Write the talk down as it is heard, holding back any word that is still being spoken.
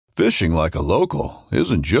Fishing like a local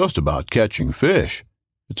isn't just about catching fish.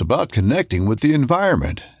 It's about connecting with the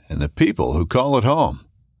environment and the people who call it home.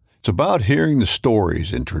 It's about hearing the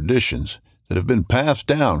stories and traditions that have been passed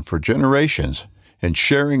down for generations and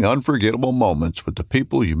sharing unforgettable moments with the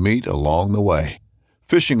people you meet along the way.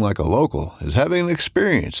 Fishing like a local is having an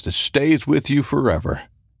experience that stays with you forever.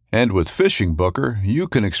 And with Fishing Booker, you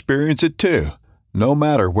can experience it too, no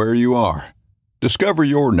matter where you are. Discover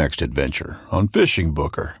your next adventure on Fishing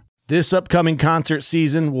Booker. This upcoming concert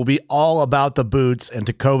season will be all about the boots, and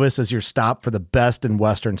Tecovas is your stop for the best in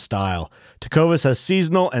Western style. Tecovas has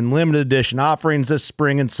seasonal and limited edition offerings this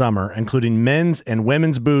spring and summer, including men's and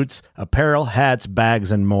women's boots, apparel, hats,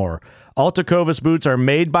 bags, and more. All Tecovas boots are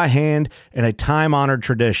made by hand in a time-honored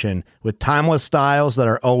tradition with timeless styles that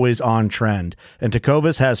are always on trend. And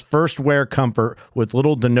Tecovas has first wear comfort with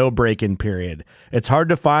little to no break-in period. It's hard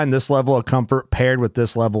to find this level of comfort paired with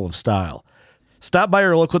this level of style. Stop by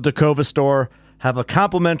your local Tecovas store, have a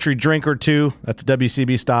complimentary drink or two, that's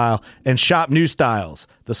WCB style, and shop new styles.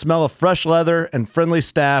 The smell of fresh leather and friendly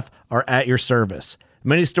staff are at your service.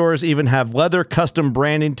 Many stores even have leather custom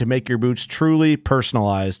branding to make your boots truly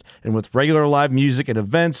personalized. And with regular live music and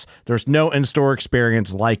events, there's no in-store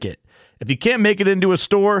experience like it. If you can't make it into a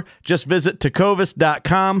store, just visit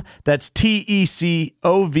tecovas.com. That's TECOVAS.com.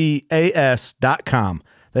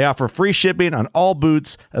 They offer free shipping on all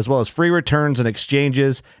boots, as well as free returns and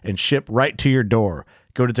exchanges, and ship right to your door.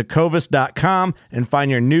 Go to tecovas.com and find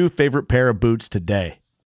your new favorite pair of boots today.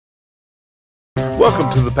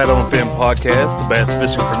 Welcome to the Paddle and Fin Podcast, the Bass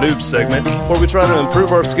Fishing for Noobs segment, where we try to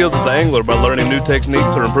improve our skills as an angler by learning new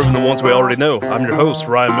techniques or improving the ones we already know. I'm your host,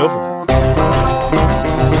 Ryan Milford.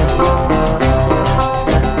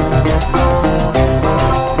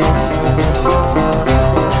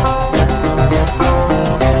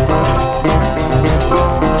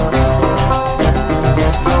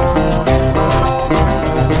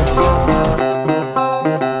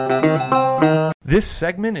 This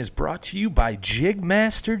segment is brought to you by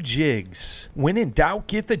Jigmaster Jigs. When in doubt,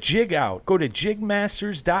 get the jig out. Go to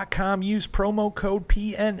jigmasters.com, use promo code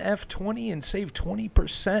PNF20 and save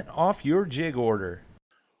 20% off your jig order.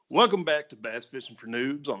 Welcome back to Bass Fishing for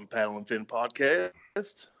Noobs on the Paddle and Fin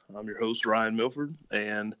Podcast. I'm your host, Ryan Milford,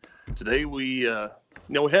 and today we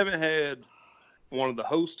haven't had one of the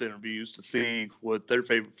host interviews to see what their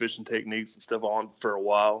favorite fishing techniques and stuff on for a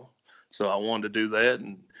while. So I wanted to do that,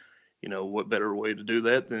 and what better way to do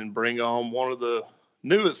that than bring on one of the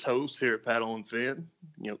newest hosts here at Paddle and Fin.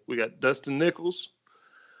 We got Dustin Nichols.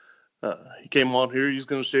 He came on here. He's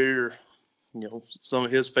going to share, some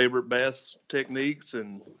of his favorite bass techniques,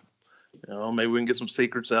 and maybe we can get some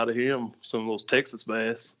secrets out of him. Some of those Texas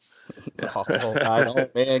bass. Right on,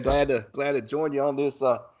 man. Glad to join you on this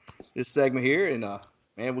segment here, and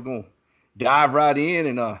man, we're going to dive right in,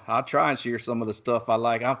 and I'll try and share some of the stuff I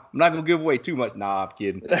like. I'm not gonna give away too much. Nah, I'm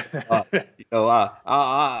kidding.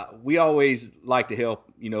 We always like to help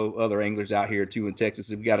other anglers out here too in Texas.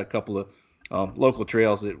 We got a couple of local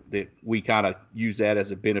trails that we kind of use that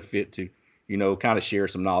as a benefit to kind of share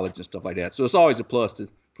some knowledge and stuff like that. So it's always a plus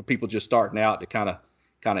for people just starting out to kind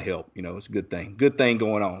of help. It's a good thing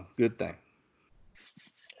going on. Good thing.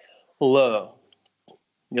 Well,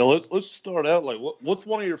 let's start out. Like, what's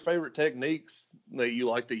one of your favorite techniques that you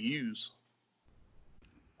like to use?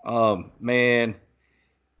 Man,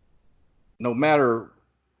 no matter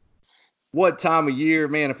what time of year,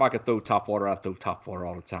 man, if I could throw top water, I'd throw top water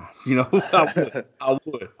all the time. I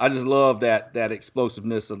would. I just love that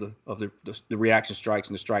explosiveness of the reaction strikes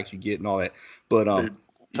and the strikes you get and all that. But dude,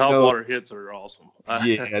 top water hits are awesome.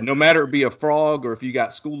 Yeah, no matter it be a frog or if you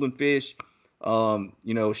got schooling fish.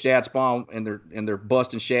 Shad spawn and they're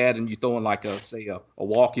busting shad, and you throwing like a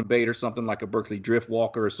walking bait or something like a Berkeley drift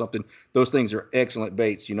walker or something. Those things are excellent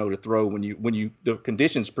baits, to throw when the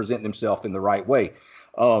conditions present themselves in the right way.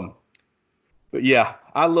 But yeah,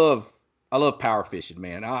 I love power fishing,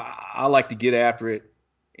 man. I like to get after it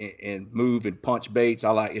and move and punch baits.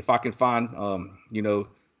 I like, if I can find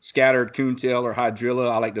scattered coontail or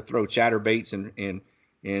hydrilla, I like to throw chatter baits and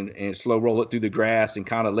slow roll it through the grass and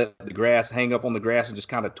kind of let the grass hang up on the grass and just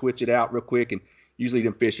kind of twitch it out real quick. And usually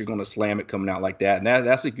them fish are going to slam it coming out like that. And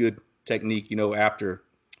that's a good technique, after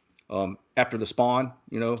the spawn,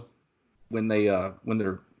 when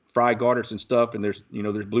they're fry garters and stuff, and there's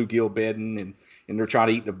bluegill bedding and they're trying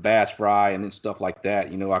to eat the bass fry and then stuff like that.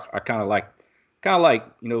 I kind of like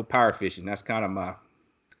power fishing. That's kind of my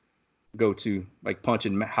go-to, like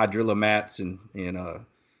punching hydrilla mats and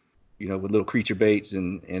with little creature baits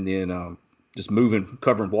and then just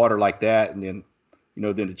covering water like that. And then,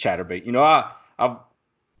 then the chatterbait,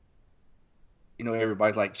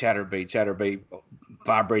 everybody's like chatterbait,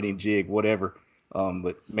 vibrating jig, whatever.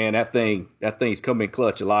 But man, that thing's come in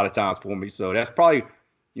clutch a lot of times for me. So that's probably,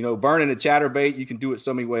 burning a chatterbait. You can do it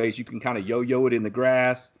so many ways. You can kind of yo-yo it in the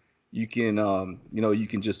grass. You can, you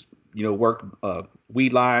can just, work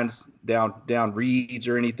weed lines down reeds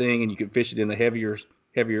or anything, and you can fish it in the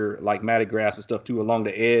heavier like matted grass and stuff too along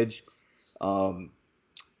the edge.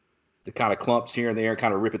 The kind of clumps here and there,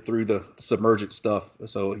 kind of rip it through the submergent stuff.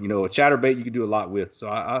 So, a chatterbait you can do a lot with. So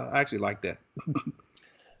I actually like that.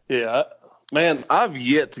 Yeah, man, I've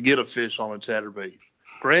yet to get a fish on a chatterbait.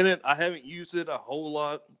 Granted, I haven't used it a whole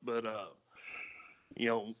lot, but,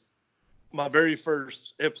 my very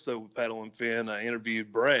first episode with Paddle and Fin, I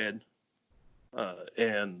interviewed Brad,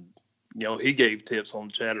 and, he gave tips on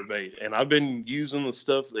the chatterbait. And I've been using the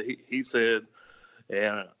stuff that he said.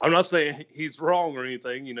 And I'm not saying he's wrong or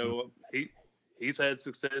anything. He's had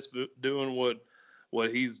success doing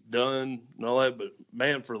what he's done and all that. But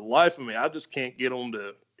man, for the life of me, I just can't get him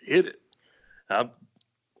to hit it.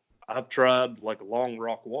 I've tried like along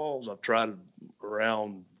rock walls. I've tried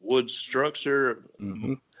around wood structure.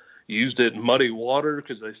 Mm-hmm. Used it in muddy water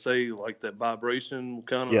because they say like that vibration will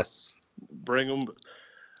kind of bring them. But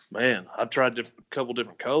man, I tried a couple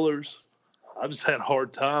different colors. I just had a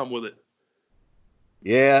hard time with it.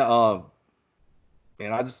 Yeah,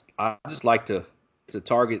 and I just like to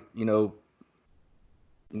target, the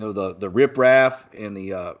riprap and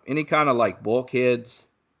the any kind of like bulkheads,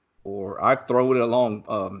 or I throw it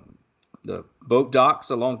along the boat docks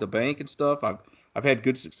along the bank and stuff. I've had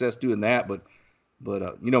good success doing that, but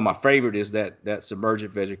my favorite is that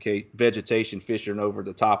submergent vegetation, fishing over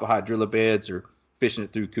the top of hydrilla beds or fishing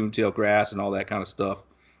it through coontail grass and all that kind of stuff.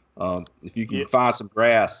 If you can find some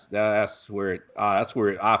grass, that's where I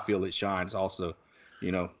feel it shines also,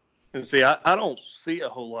 And see, I don't see a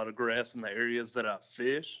whole lot of grass in the areas that I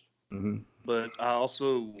fish, but I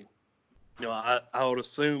also, I would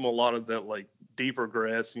assume a lot of that like deeper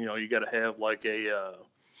grass, you got to have like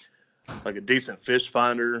a decent fish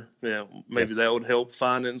finder. Maybe that would help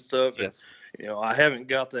find it and stuff. Yes. And, I haven't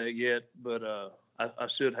got that yet, but I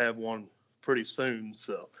should have one pretty soon.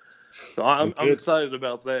 So I'm excited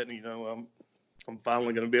about that. And, I'm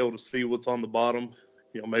finally going to be able to see what's on the bottom.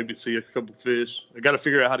 Maybe see a couple fish. I got to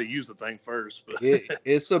figure out how to use the thing first. But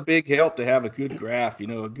it's a big help to have a good graph.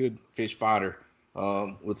 A good fish finder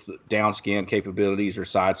with the down scan capabilities or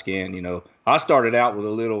side scan. I started out with a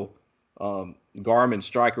little Garmin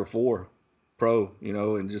Striker 4 Pro,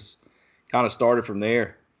 and just kind of started from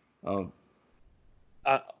there.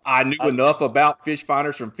 I knew enough about fish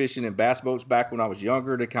finders from fishing in bass boats back when I was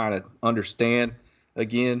younger to kind of understand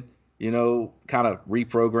again, kind of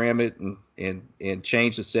reprogram it and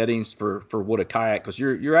change the settings for what a kayak, because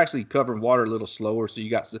you're actually covering water a little slower, so you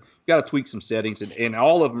got to tweak some settings, and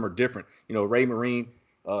all of them are different. Raymarine,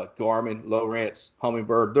 Garmin, Lowrance,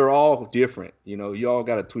 Humminbird, they're all different. You all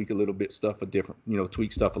got to tweak a little bit stuff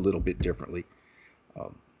tweak stuff a little bit differently.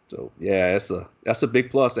 So yeah, that's a big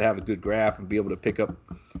plus to have a good graph and be able to pick up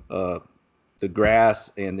the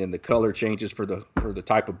grass and then the color changes for the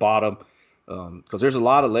type of bottom, because there's a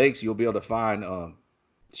lot of lakes you'll be able to find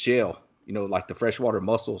shell, like the freshwater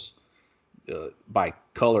mussels by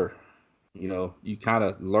color. You kind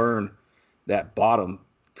of learn that bottom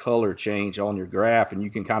color change on your graph, and you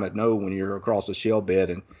can kind of know when you're across a shell bed.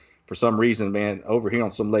 And for some reason, man, over here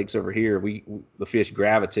on some lakes over here, the fish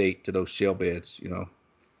gravitate to those shell beds.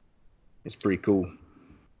 It's pretty cool.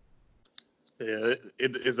 Yeah,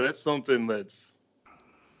 is that something that's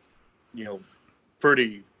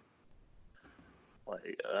pretty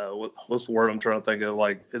like what's the word I'm trying to think of?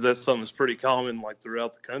 Like, is that something that's pretty common like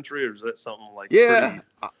throughout the country, or is that something like pretty...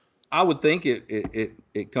 I would think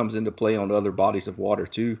it comes into play on other bodies of water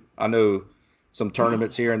too. I know some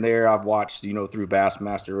tournaments here and there I've watched, through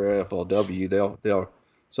Bassmaster or FLW. They'll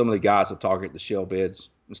some of the guys will target the shell beds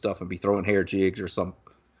and stuff and be throwing hair jigs or some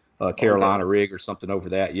Carolina rig or something over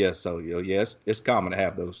that. Yes, so it's common to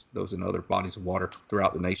have those in other bodies of water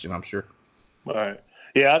throughout the nation, I'm sure. All right.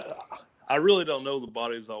 Yeah, I really don't know the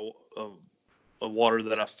bodies of water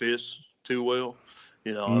that I fish too well.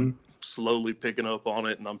 I'm slowly picking up on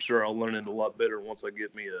it, and I'm sure I'll learn it a lot better once I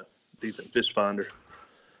get me a decent fish finder.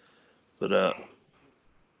 But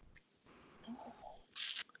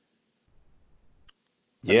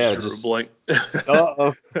just blank.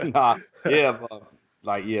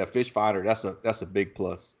 Fish finder. That's a big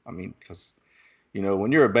plus. I mean, because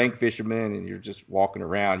when you're a bank fisherman and you're just walking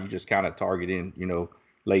around, you just kind of targeting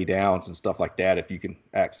lay downs and stuff like that if you can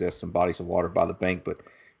access some bodies of water by the bank. But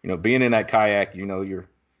being in that kayak,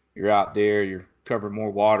 you're out there, you're covering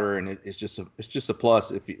more water, and it's just a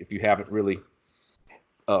plus if you haven't really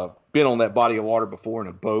been on that body of water before in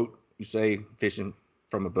a boat, you say fishing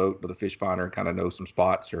from a boat with a fish finder and kind of know some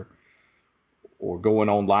spots, or going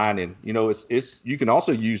online, and it's you can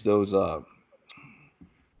also use those on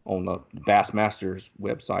the Bassmasters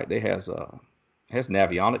website. They has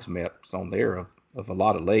Navionics maps on there of a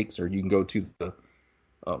lot of lakes, or you can go to the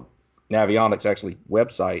Navionics actually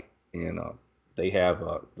website, and they have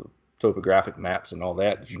the topographic maps and all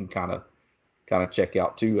that you can kind of check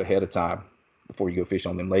out too ahead of time before you go fish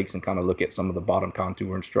on them lakes, and kind of look at some of the bottom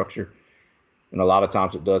contour and structure. And a lot of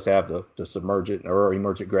times it does have the submergent or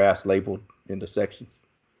emergent grass labeled into sections.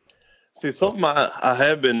 See, something I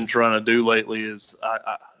have been trying to do lately is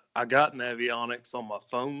I got Navionics on my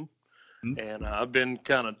phone, and I've been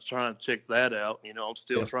kind of trying to check that out. I'm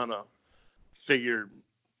still trying to figure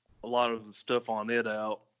a lot of the stuff on it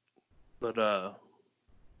out. But,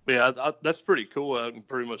 yeah, that's pretty cool. I can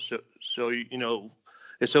pretty much show you,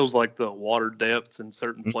 it shows like the water depth in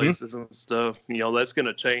certain places and stuff. That's going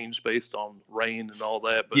to change based on rain and all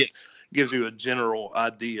that, but it gives you a general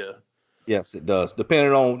idea. Yes, it does.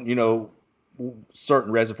 Depending on,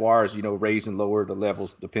 certain reservoirs, raise and lower the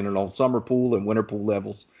levels, depending on summer pool and winter pool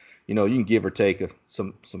levels. You can give or take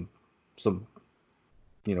some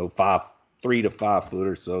 3 to 5 foot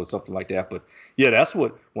or so, something like that. But yeah, that's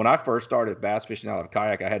when I first started bass fishing out of a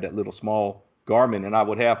kayak, I had that little small Garmin, and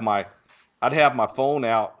I'd have my phone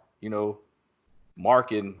out,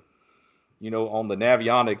 marking, on the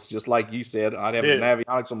Navionics, just like you said. I'd have the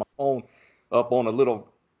Navionics on my phone up on a little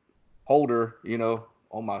holder,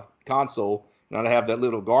 on my console, and I'd have that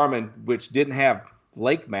little Garmin, which didn't have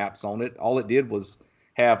lake maps on it. All it did was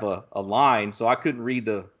have a line, so I couldn't read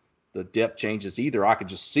the depth changes either. I could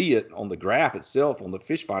just see it on the graph itself on the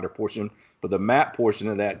fish finder portion, but the map portion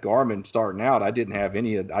of that Garmin starting out, I didn't have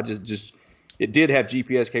any of. I just it did have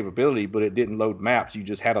GPS capability, but it didn't load maps. You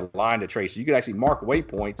just had a line to trace. So you could actually mark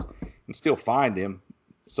waypoints and still find them.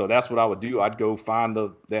 So that's what I would do. I'd go find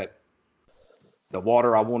the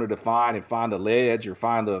water I wanted to find, and find the ledge, or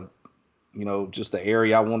find the, just the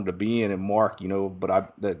area I wanted to be in, and mark,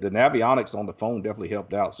 but the Navionics on the phone definitely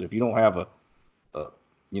helped out. So if you don't have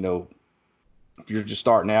if you're just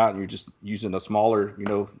starting out and you're just using a smaller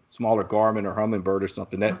Garmin or Humminbird or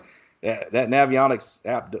something, that Navionics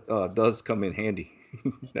app does come in handy.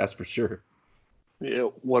 That's for sure. Yeah,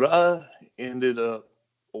 what I ended up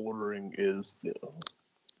ordering is the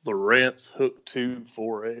Lowrance Hook 2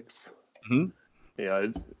 4X. Mm-hmm. Yeah,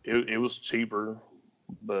 it was cheaper,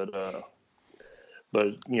 but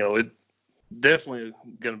it definitely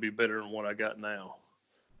going to be better than what I got now.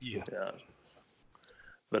 Yeah.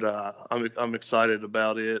 But I'm excited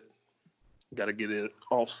about it. Got to get it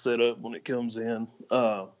all set up when it comes in.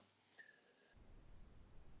 But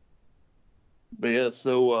yeah,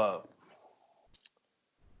 so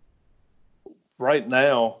right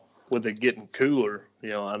now with it getting cooler,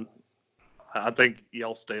 I think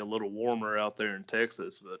y'all stay a little warmer out there in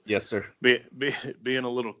Texas, but yes, sir. Being a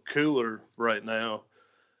little cooler right now,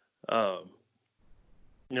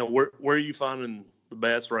 where are you finding the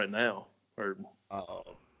bass right now? Or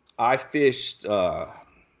I fished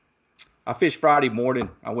Friday morning.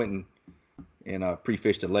 I went and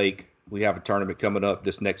pre-fished a lake. We have a tournament coming up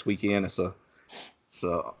this next weekend. It's a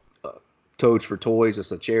Toads for Toys.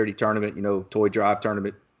 It's a charity tournament, toy drive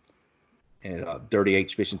tournament. And Dirty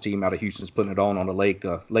H fishing team out of Houston's putting it on the lake,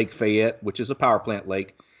 Lake Fayette, which is a power plant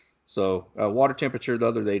lake. So water temperature the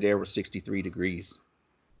other day there was 63 degrees,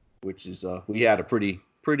 which is we had a pretty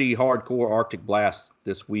hardcore Arctic blast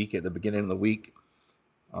this week at the beginning of the week.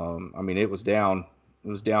 It was down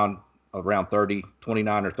around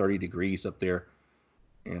 29 or 30 degrees up there,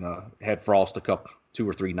 and had frost 2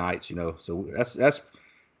 or 3 nights, so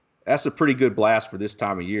that's a pretty good blast for this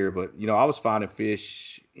time of year. But I was finding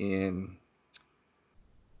fish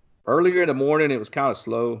earlier in the morning. It was kind of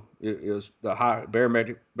slow. It was the high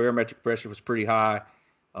barometric pressure was pretty high.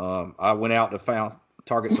 I went out to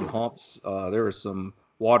target some humps. There was some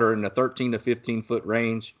water in the 13 to 15 foot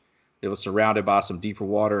range. It was surrounded by some deeper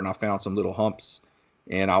water, and I found some little humps,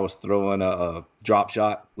 and I was throwing a drop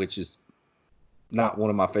shot, which is not one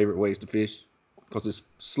of my favorite ways to fish because it's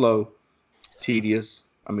slow, tedious.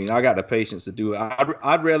 I got the patience to do it.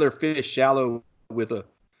 I'd rather fish shallow with a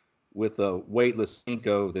weightless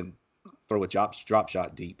Senko than throw a drop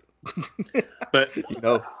shot deep. But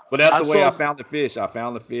but that's the way I found the fish.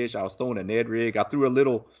 I was throwing a Ned rig. I threw a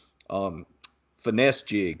little finesse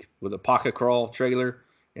jig with a pocket crawl trailer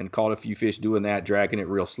and caught a few fish doing that, dragging it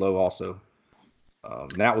real slow also.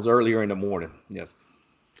 That was earlier in the morning. Yes.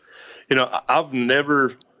 I've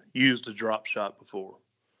never used a drop shot before,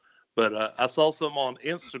 but I saw some on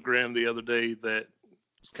Instagram the other day that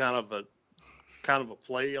was kind of kind of a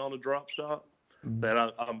play on a drop shot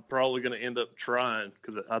that I'm probably going to end up trying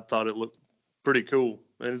because I thought it looked pretty cool.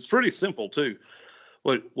 And it's pretty simple, too.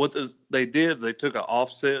 They did, they took an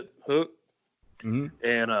offset hook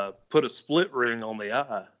and put a split ring on the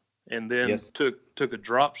eye and then took a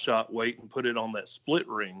drop shot weight and put it on that split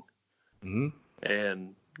ring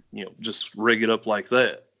and, just rig it up like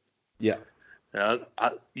that. Yeah.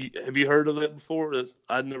 Have you heard of that before?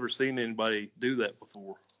 I'd never seen anybody do that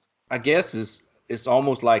before. I guess it's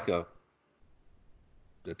almost like the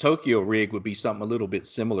Tokyo rig would be something a little bit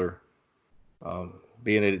similar,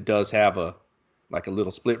 being that it does have a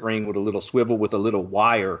little split ring with a little swivel with a little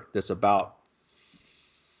wire that's about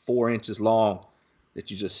 4 inches long that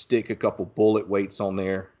you just stick a couple bullet weights on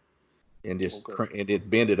there and just and it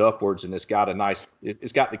bend it upwards, and it's got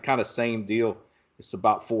it's got the kind of same deal. It's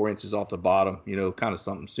about 4 inches off the bottom, kind of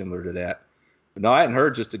something similar to that. But no, I hadn't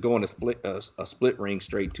heard just to go in a split ring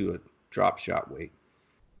straight to a drop shot weight.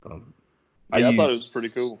 I thought it was pretty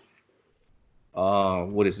cool.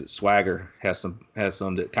 What is it? Swagger has some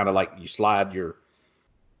that kind of like you slide your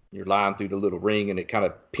line through the little ring and it kind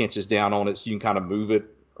of pinches down on it so you can kind of move it,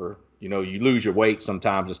 or you lose your weight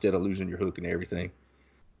sometimes instead of losing your hook and everything.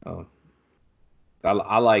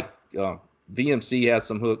 I like VMC has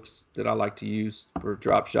some hooks that I like to use for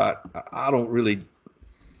drop shot. I don't really,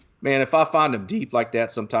 man, if I find them deep like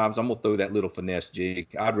that, sometimes I'm going to throw that little finesse jig.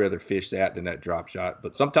 I'd rather fish that than that drop shot.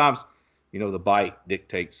 But sometimes, the bite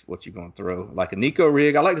dictates what you're going to throw. Like a Nico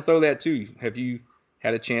rig, I like to throw that too. Have you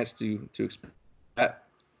had a chance to experiment that?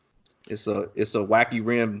 It's a wacky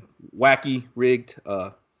rigged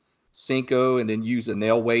Senko, and then use a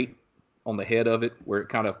nail weight on the head of it where it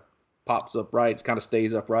kind of pops upright, it kind of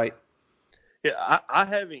stays upright. Yeah, I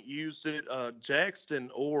haven't used it.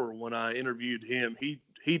 Jackson Orr, when I interviewed him,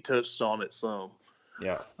 he touched on it some.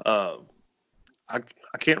 Yeah. I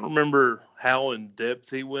can't remember how in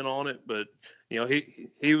depth he went on it, but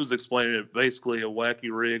he was explaining it basically a wacky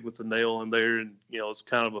rig with the nail in there, and it's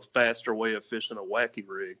kind of a faster way of fishing a wacky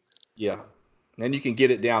rig. Yeah, and you can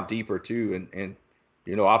get it down deeper too, and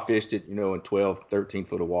I fished it in 12, 13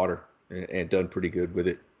 foot of water and done pretty good with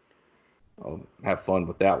it. Have fun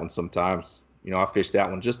with that one sometimes. I fished that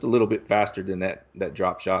one just a little bit faster than that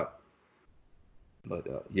drop shot. But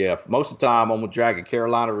most of the time I'm gonna drag a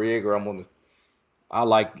Carolina rig, or I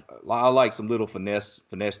like some little finesse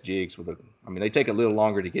jigs they take a little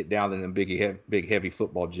longer to get down than them big heavy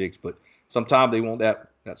football jigs, but sometimes they want that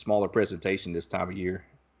smaller presentation this time of year.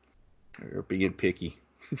 They're being picky.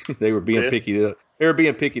 They were being picky. They were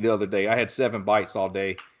being picky the other day. I had 7 bites all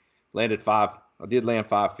day, landed 5. I did land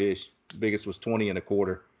 5 fish. The biggest was 20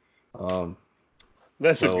 1/4.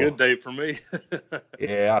 That's a good day for me.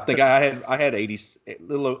 Yeah, I think I had 80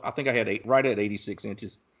 little. I think I had right at 86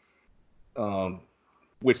 inches,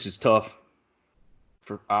 which is tough.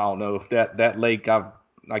 I don't know that lake. I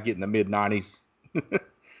get in the mid 90s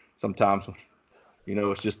sometimes.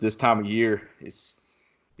 It's just this time of year.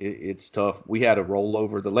 It's tough. We had a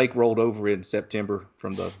rollover. The lake rolled over in September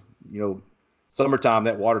from the summertime.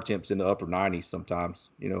 That water temp's in the upper 90s sometimes.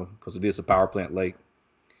 Because it is a power plant lake.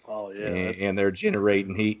 Oh yeah, and they're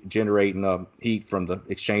generating heat from the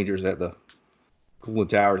exchangers at the cooling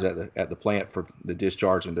towers at the plant for the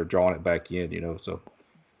discharge, and they're drawing it back in. So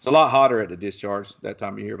it's a lot hotter at the discharge that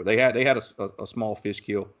time of year. But they had a small fish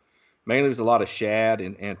kill. Mainly, there's a lot of shad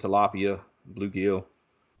and tilapia, bluegill,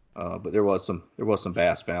 but there was some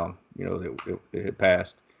bass found. That it had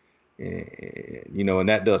passed, and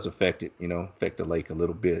that does affect it. Affect the lake a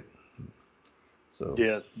little bit. So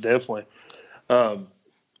yeah, definitely.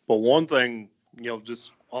 But one thing,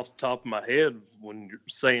 just off the top of my head, when you're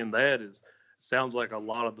saying that, is it sounds like a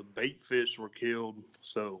lot of the bait fish were killed.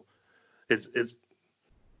 So it's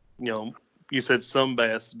you said some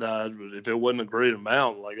bass died, but if it wasn't a great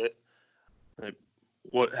amount like that,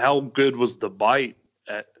 how good was the bite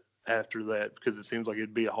after that? Because it seems like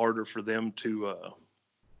it'd be harder for them to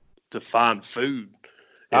find food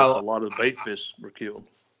if a lot of bait fish were killed.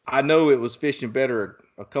 I know it was fishing better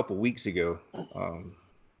a couple weeks ago.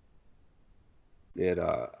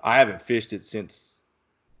 I haven't fished it since,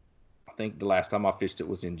 I think the last time I fished it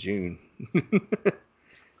was in June.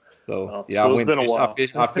 So it's been a while.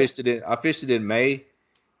 I fished it in May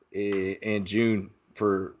and June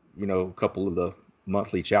for a couple of the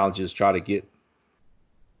monthly challenges, try to get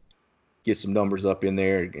some numbers up in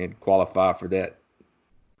there and qualify for that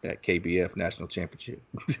KBF national championship.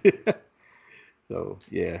 So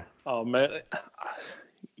yeah. Oh man,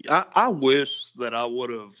 I wish that I would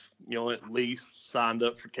have at least signed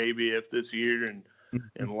up for KBF this year and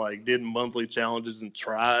did monthly challenges and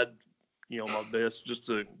tried my best just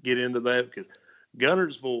to get into that, because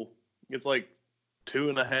Guntersville, it's like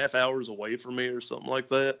 2.5 hours away from me or something like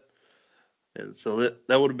that. And so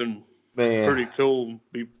that would have been pretty cool,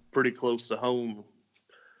 be pretty close to home.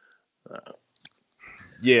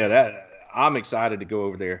 I'm excited to go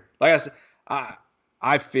over there. Like I said,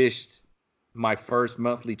 I fished my first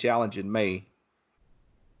monthly challenge in May,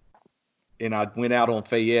 and I went out on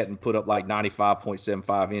Fayette and put up like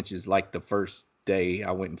 95.75 inches like the first day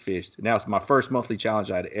I went and fished. And that was my first monthly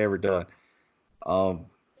challenge I'd ever done.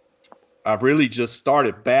 I've really just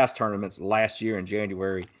started bass tournaments last year in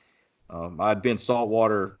January. I'd been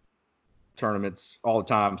saltwater tournaments all the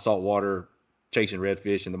time, saltwater, chasing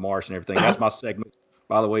redfish in the marsh and everything. That's my segment,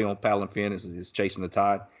 by the way, on Paddle and Fin is chasing the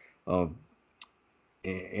tide.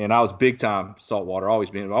 And I was big time saltwater, always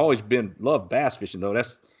been, loved bass fishing though.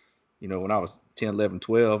 That's, when I was 10, 11,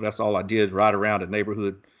 12, that's all I did, ride around the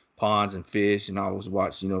neighborhood ponds and fish. And I always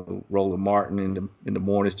watch, Roland Martin in the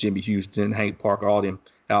mornings, Jimmy Houston, Hank Parker, all them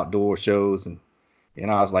outdoor shows. And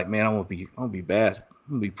I was like, man, I want to be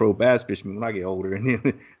pro bass fisherman when I get older. And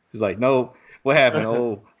then it's like, no, what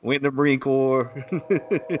happened? Went in the Marine Corps,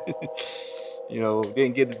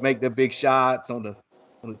 didn't get to make the big shots on the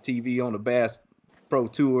TV, on the Bass Pro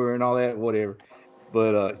Tour and all that, whatever.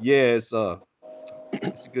 But it's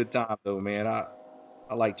a good time though, man. I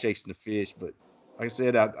like chasing the fish, but like I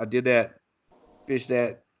said, I did fish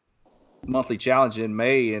that monthly challenge in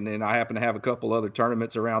May, and then I happened to have a couple other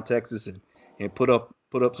tournaments around Texas and put up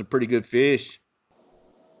some pretty good fish,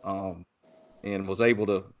 and was able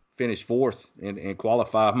to finish fourth and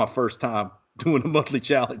qualify my first time doing a monthly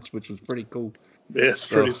challenge, which was pretty cool. Yeah, it's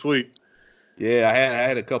pretty sweet. Yeah, I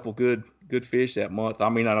had a couple good fish that month. I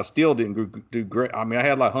mean, I still didn't do great. I mean, I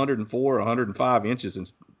had like 104 or 105 inches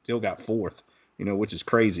and still got fourth, which is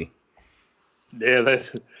crazy. Yeah,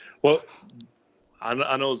 I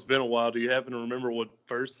know it's been a while. Do you happen to remember what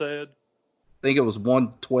first had? I think it was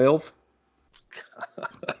 112.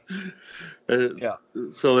 Yeah.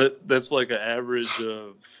 So that's like an average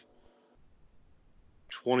of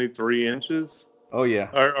 23 inches. Oh yeah.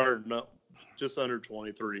 Or no, just under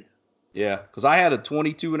 23. Yeah, because I had a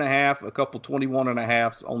 22 and a half, a couple 21 and a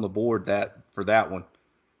halves on the board for that one,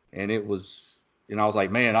 and it was, I was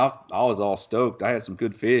like, man, I was all stoked. I had some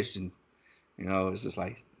good fish, and it's just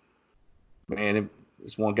like, man,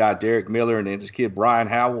 this one guy Derek Miller and then this kid Brian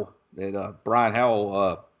Howell. Brian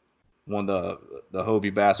Howell won the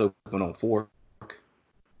Hobie Bass Open on Fork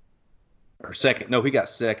or second. No, he got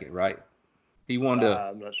second, right? He won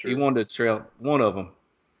I'm not sure. He won the trail, one of them.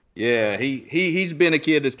 Yeah, he's been a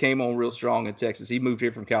kid that's came on real strong in Texas. He moved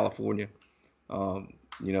here from California.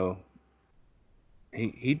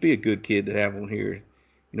 He'd be a good kid to have on here.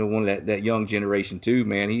 One of that young generation too,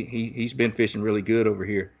 man. He's been fishing really good over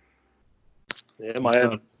here. Yeah, might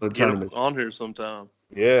have to get him on here sometime.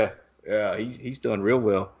 Yeah, he's done real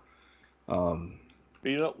well.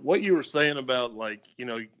 What you were saying about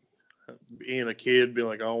being a kid, being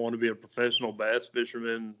like, I want to be a professional bass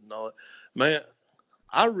fisherman and all that. Man,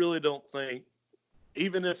 I really don't think,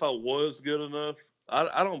 even if I was good enough,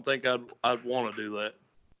 I don't think I'd want to do that.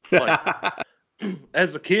 Like,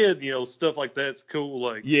 as a kid, stuff like that's cool.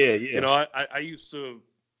 Like, yeah. I used to,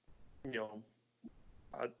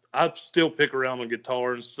 I still pick around on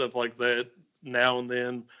guitar and stuff like that now and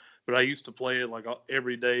then. But I used to play it like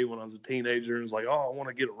every day when I was a teenager. And it's like, I want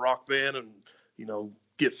to get a rock band and,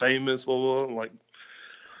 get famous, blah, blah, blah.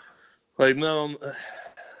 Like no.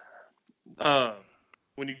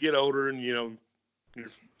 When you get older and, you're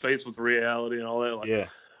faced with reality and all that.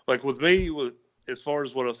 Like with me, as far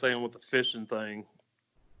as what I was saying with the fishing thing,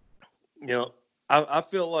 I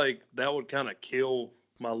feel like that would kind of kill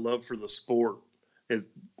my love for the sport is,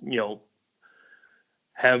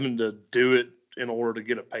 having to do it in order to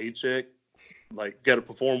get a paycheck. Like, got to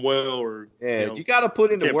perform well or... Yeah, you got to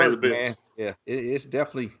put in the work, man. Yeah, it's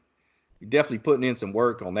definitely putting in some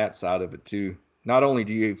work on that side of it, too. Not only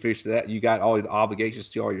do you fish that, you got all the obligations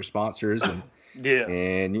to all your sponsors and... Yeah,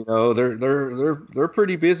 and they're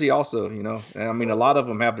pretty busy also, And I mean, a lot of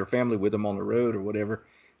them have their family with them on the road or whatever,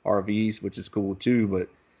 RVs, which is cool too. But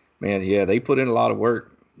man, yeah, they put in a lot of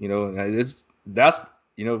work, And that's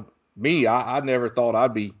me. I never thought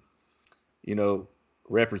I'd be,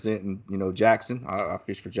 representing, Jackson. I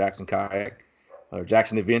fish for Jackson Kayak or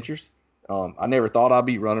Jackson Adventures. I never thought I'd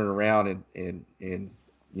be running around and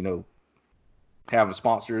having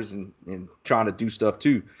sponsors and trying to do stuff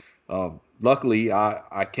too. Luckily,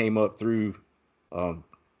 I came up through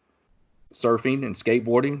surfing and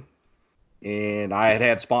skateboarding, and I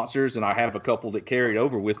had sponsors, and I have a couple that carried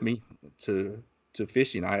over with me to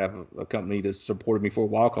fishing. I have a company that supported me for a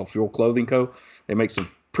while called Fuel Clothing Co. They make some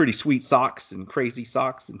pretty sweet socks and crazy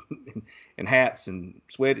socks and hats and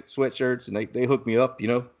sweatshirts, and they hook me up.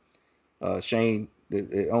 Shane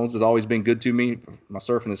that owns has always been good to me for my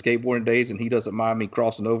surfing and skateboarding days, and he doesn't mind me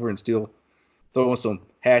crossing over and still throwing some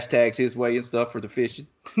hashtags his way and stuff for the fishing.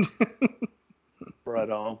 Right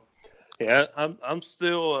on. Yeah, I'm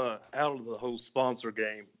still out of the whole sponsor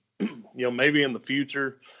game. Maybe in the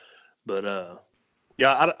future, but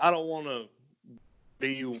I don't want to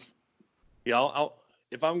be. I'll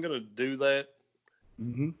if I'm gonna do that,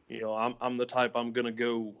 I'm the type I'm gonna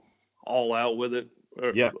go all out with it,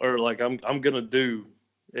 or like I'm gonna do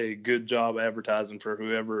a good job advertising for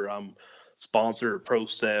whoever I'm sponsor or pro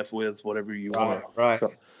staff with, whatever you want. Right.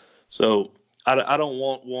 So I don't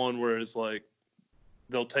want one where it's like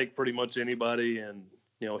they'll take pretty much anybody and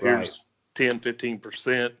here's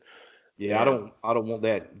 10-15%. Yeah, I don't want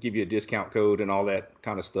that. Give you a discount code and all that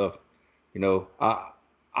kind of stuff.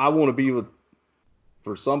 I want to be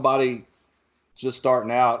for somebody just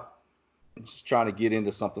starting out and just trying to get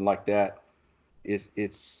into something like that.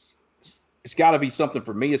 It's got to be something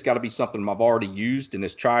for me. It's got to be something I've already used and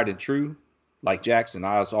it's tried and true. Like Jackson,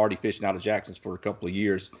 I was already fishing out of Jackson's for a couple of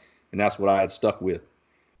years, and that's what I had stuck with.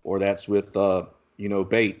 Or that's with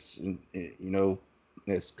baits, and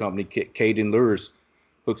this company Caden Lures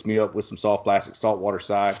hooks me up with some soft plastic saltwater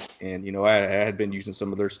side, and I had been using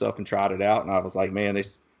some of their stuff and tried it out, and I was like, man,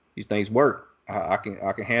 these things work. I can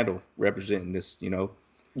handle representing this. Yeah.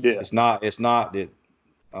 It's not that.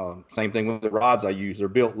 Same thing with the rods I use. They're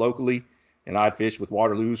built locally, and I fish with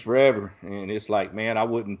Waterloos forever, and it's like, man, I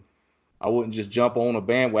wouldn't just jump on a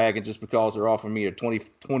bandwagon just because they're offering me a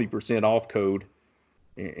 20% off code,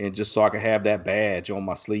 and just so I can have that badge on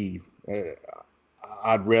my sleeve.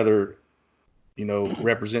 I'd rather,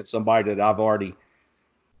 represent somebody that I've already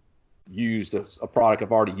used, a product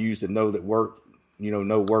I've already used and know that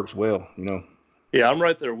works well. Yeah, I'm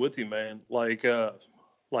right there with you, man. Like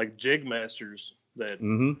Jig Masters that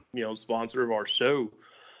sponsor of our show.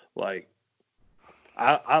 Like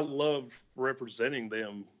I love representing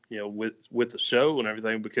them, with the show and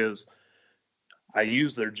everything because I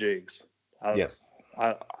use their jigs. Yes.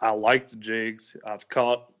 I like the jigs. I've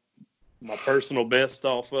caught my personal best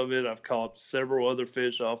off of it. I've caught several other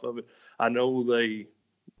fish off of it. I know they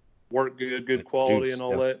work good quality and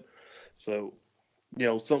all that. So,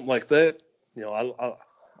 something like that,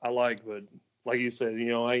 I like, but like you said,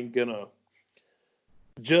 I ain't gonna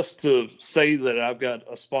just to say that I've got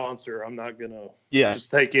a sponsor. I'm not gonna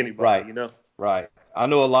just take anybody, Right. I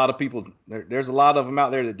know a lot of people. There's a lot of them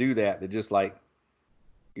out there that do that. They're just like,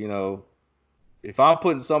 if I'm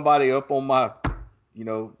putting somebody up on my,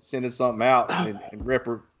 sending something out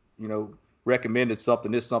and recommended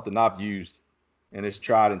something, it's something I've used and it's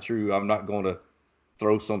tried and true. I'm not going to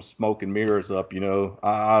throw some smoke and mirrors up.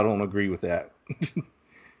 I don't agree with that.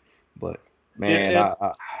 But man,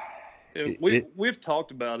 we've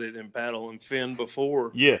talked about it in Paddle and Fin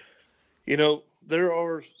before. Yeah. There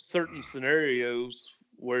are certain scenarios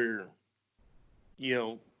where,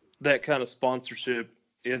 that kind of sponsorship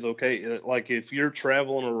is okay. Like if you're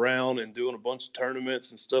traveling around and doing a bunch of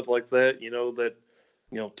tournaments and stuff like that, that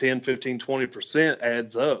 10, 15, 20%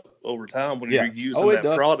 adds up over time when you're using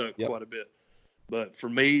that product quite a bit. But for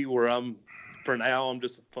me, for now, I'm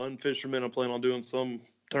just a fun fisherman. I'm planning on doing some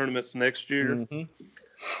tournaments next year. Mm-hmm.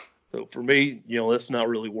 So for me, that's not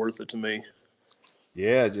really worth it to me.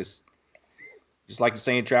 Yeah, just like you're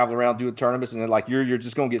saying, travel around doing tournaments, and then like you're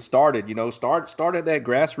just gonna get started. Start at that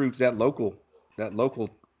grassroots, that local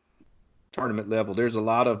tournament level. There's a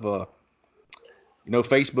lot of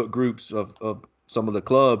Facebook groups of some of the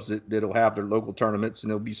clubs that'll have their local tournaments,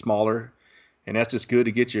 and they'll be smaller, and that's just good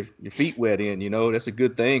to get your feet wet in. That's a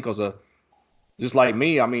good thing because just like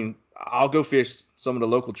me, I mean, I'll go fish some of the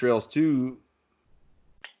local trails too,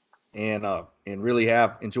 and really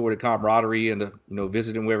enjoy the camaraderie and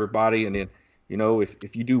visiting with everybody, and then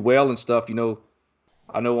if you do well and stuff,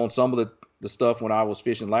 I know on some of the stuff when I was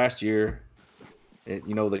fishing last year,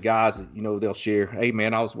 the guys, they'll share, hey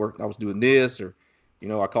man, I was doing this, or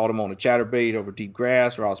I caught them on a chatterbait over deep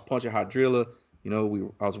grass, or I was punching hydrilla,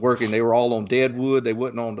 I was working, they were all on dead wood, they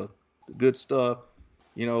wasn't on the good stuff,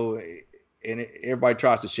 and everybody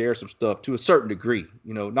tries to share some stuff to a certain degree.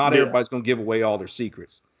 Not everybody's going to give away all their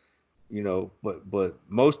secrets, but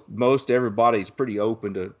most everybody's pretty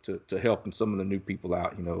open to helping some of the new people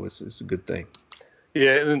out. It's a good thing.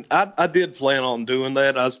 Yeah, and I did plan on doing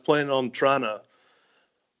that. I was planning on trying to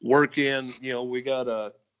work in, we got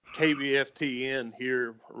a KBFTN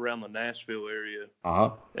here around the Nashville area.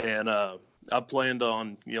 Uh-huh. And I planned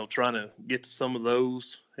on, trying to get to some of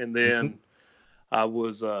those. And then I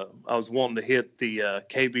was wanting to hit the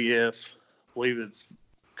KBF, I believe it's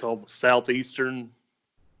called the Southeastern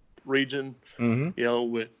region. Mm-hmm. You know,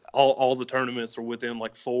 with all the tournaments are within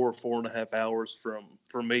like 4.5 hours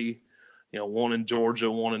from me. You know, one in Georgia,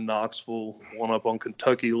 one in Knoxville, one up on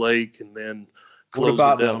Kentucky Lake, and then close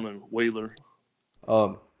it down in Wheeler.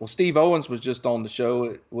 Well, Steve Owens was just on the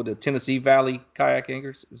show with the Tennessee Valley Kayak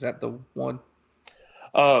Anglers. Is that the one?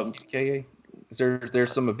 TKA? Is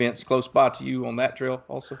there's some events close by to you on that trail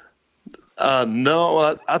also?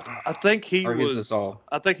 No, I think he was.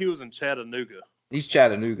 I think he was in Chattanooga. He's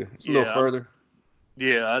Chattanooga. It's a little further.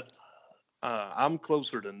 Yeah, I'm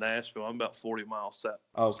closer to Nashville. I'm about 40 miles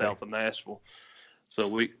south of Nashville.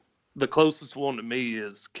 So the closest one to me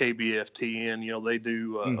is KBFTN. You know, they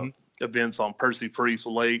do events on Percy Priest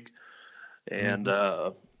Lake and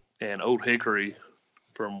Old Hickory.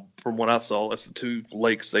 From what I saw, that's the two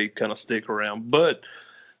lakes they kind of stick around. But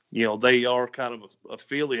you know, they are kind of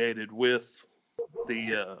affiliated with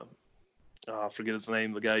the I forget his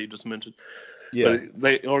name, the guy you just mentioned. Yeah, but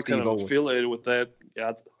they are Steve kind of Owens. Affiliated with that.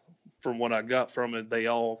 From what I got from it, they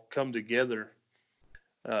all come together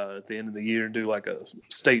at the end of the year and do like a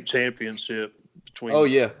state championship between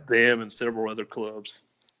them and several other clubs.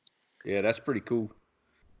 Yeah, that's pretty cool.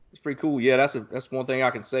 It's pretty cool. Yeah, that's one thing I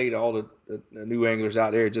can say to all the new anglers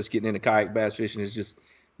out there just getting into kayak bass fishing is just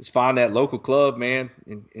find that local club, man,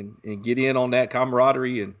 and get in on that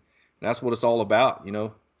camaraderie, and that's what it's all about, you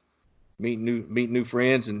know. Meet new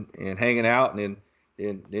friends and hanging out, and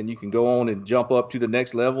then you can go on and jump up to the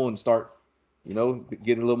next level and start, you know,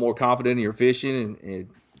 getting a little more confident in your fishing and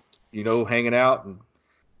you know, hanging out, and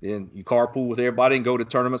then you carpool with everybody and go to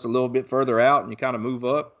tournaments a little bit further out, and you kind of move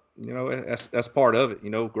up. You know, that's part of it. You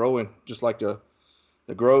know, growing just like the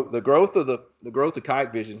growth of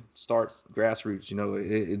kayak vision starts grassroots. You know,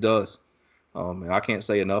 it does. And I can't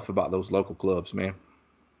say enough about those local clubs, man.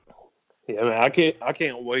 Yeah, man, I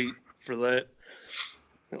can't wait for that.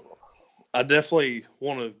 I definitely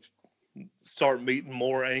want to start meeting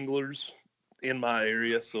more anglers in my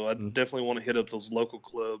area, so I definitely want to hit up those local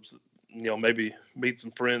clubs. You know, maybe meet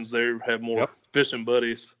some friends there, have more fishing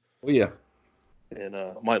buddies. Oh yeah. And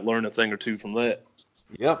might learn a thing or two from that.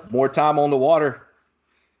 Yep, more time on the water.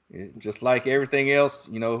 Just like everything else,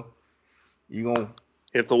 you know, you're going to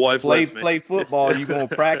if the wife play football, you're going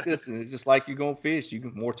to practice, and it's just like you're going to fish. You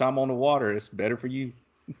get more time on the water. It's better for you.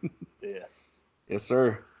 Yeah. Yes,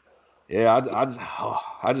 sir. Yeah,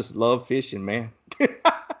 I just love fishing, man.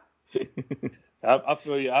 I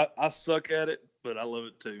feel you. I suck at it, but I love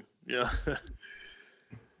it too. Yeah.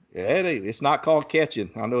 Yeah, it's not called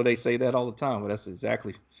catching. I know they say that all the time, but that's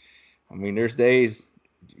exactly. I mean, there's days.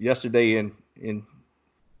 Yesterday in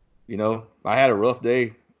you know, I had a rough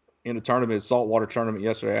day in the tournament, saltwater tournament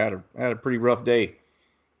yesterday. I had a pretty rough day.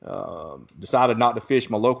 Decided not to fish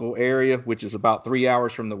my local area, which is about 3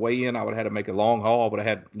 hours from the weigh-in. I would have had to make a long haul, but I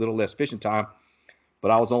had a little less fishing time.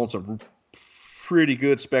 But I was on some pretty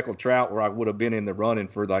good speckled trout where I would have been in the running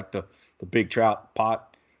for like the big trout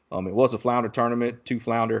pot. It was a flounder tournament, 2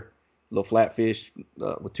 flounder, little flat fish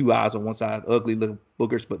with 2 eyes on one side, ugly little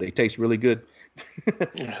boogers, but they taste really good.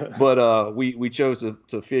 But we chose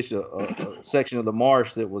to fish a section of the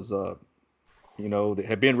marsh that was, you know, that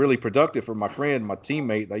had been really productive for my friend, my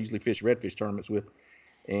teammate I usually fish redfish tournaments with.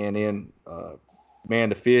 And then, man,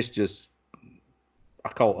 the fish just, I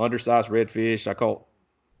caught undersized redfish. I caught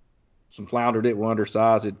some flounder that were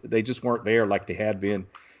undersized. They just weren't there like they had been.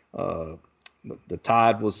 The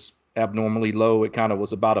tide was abnormally low. It kind of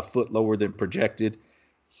was about a foot lower than projected.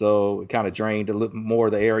 So it kind of drained a little more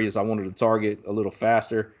of the areas I wanted to target a little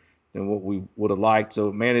faster than what we would have liked.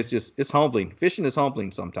 So, man, it's humbling. Fishing is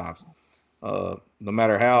humbling sometimes. No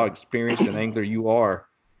matter how experienced an angler you are,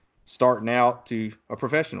 starting out to a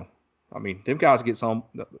professional. I mean, them guys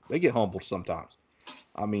they get humbled sometimes.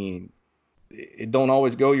 I mean, it don't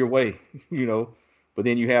always go your way, you know. But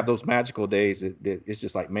then you have those magical days that it's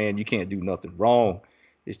just like, man, you can't do nothing wrong.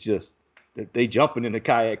 It's just they jumping in the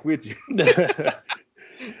kayak with you.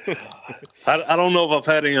 I don't know if I've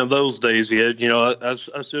had any of those days yet. You know,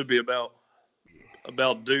 I should be about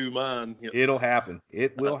due mine. You know. It'll happen.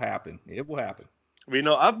 It will happen. It will happen. You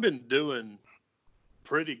know, I've been doing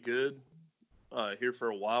pretty good here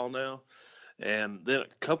for a while now. And then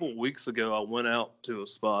a couple of weeks ago, I went out to a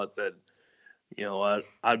spot that, you know,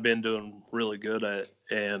 I'd been doing really good at,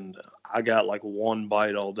 and I got like one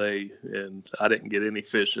bite all day, and I didn't get any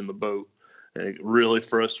fish in the boat, and it really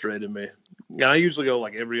frustrated me. And I usually go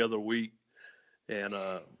like every other week, and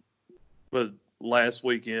but last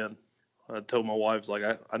weekend, I told my wife, like,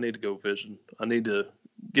 I need to go fishing. I need to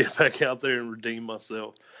get back out there and redeem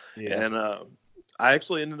myself. Yeah. And I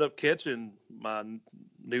actually ended up catching my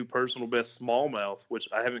new personal best smallmouth, which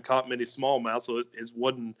I haven't caught many smallmouth, so it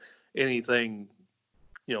wasn't anything,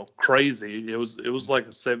 crazy. It was like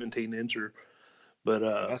a 17 incher, but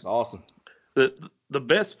That's awesome. the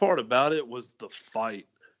best part about it was the fight,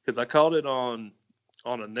 because I caught it on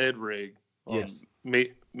a Ned rig, on Yes.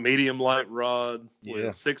 medium light rod with Yeah.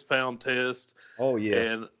 6-pound test. Oh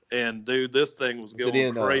yeah. And dude, this thing was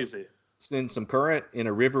going crazy. It's in some current in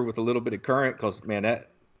a river with a little bit of current, because man,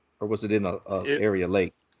 or was it in a area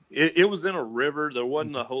lake? It was in a river. There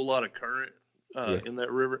wasn't a whole lot of current in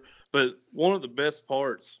that river. But one of the best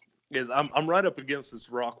parts is I'm right up against this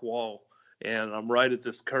rock wall, and I'm right at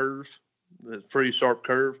this curve, this pretty sharp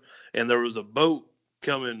curve, and there was a boat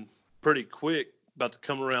coming pretty quick, about to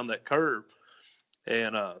come around that curve.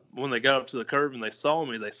 And when they got up to the curve and they saw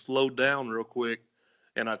me, they slowed down real quick.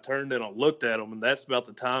 And I turned and I looked at him, and that's about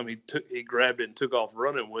the time he grabbed it and took off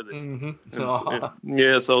running with it. Mm-hmm.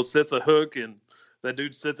 Yeah, so set the hook, and that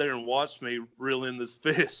dude sit there and watched me reel in this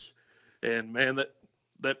fish. And man,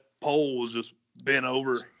 that pole was just bent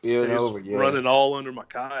over. Running all under my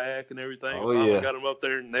kayak and everything. Oh, I got him up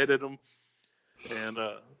there and netted him.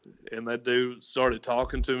 And that dude started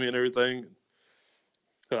talking to me and everything.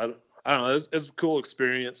 I don't know. It's a cool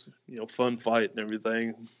experience, fun fight and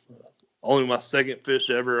everything. Only my second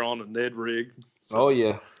fish ever on a Ned rig. So. Oh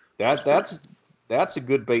yeah, that's a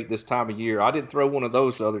good bait this time of year. I didn't throw one of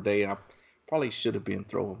those the other day, and I probably should have been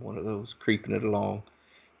throwing one of those, creeping it along.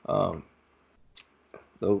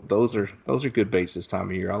 Those are good baits this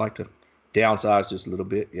time of year. I like to downsize just a little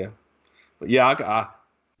bit, yeah. But yeah, I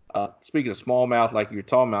speaking of smallmouth, like you were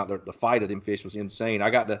talking about, the fight of them fish was insane.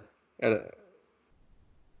 I got to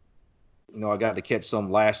catch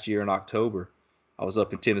some last year in October. I was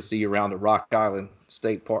up in Tennessee around the Rock Island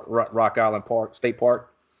State Park, around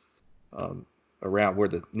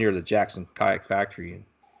near the Jackson Kayak Factory, and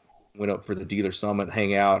went up for the dealer summit,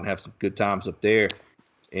 hang out, and have some good times up there,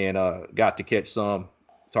 and got to catch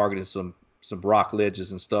targeted some rock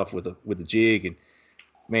ledges and stuff with a jig, and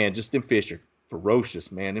man, just them fish are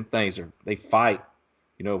ferocious, man. Them things they fight.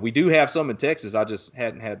 We do have some in Texas. I just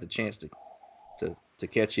hadn't had the chance to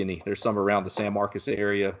catch any. There's some around the San Marcos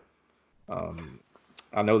area.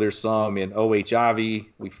 I know there's some in OHIV.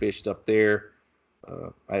 We fished up there.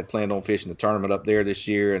 I had planned on fishing the tournament up there this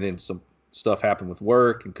year, and then some stuff happened with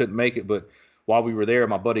work and couldn't make it. But while we were there,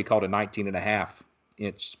 my buddy caught a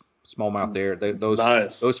 19.5-inch smallmouth there.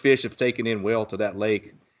 Those fish have taken in well to that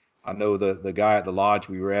lake. I know the guy at the lodge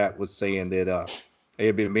we were at was saying that there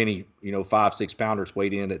had been many 5-6 pounders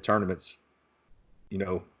weighed in at tournaments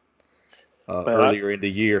earlier in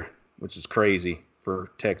the year, which is crazy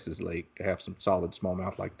for Texas lake to have some solid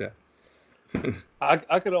smallmouth like that.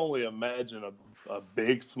 I could only imagine a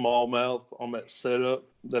big smallmouth on that setup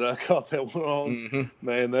that I caught that one on. Mm-hmm.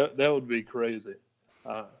 Man, that would be crazy.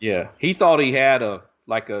 Yeah, he thought he had a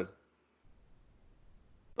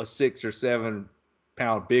 6 or 7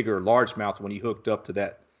 pound bigger largemouth when he hooked up to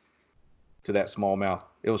that smallmouth.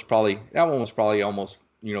 That one was probably almost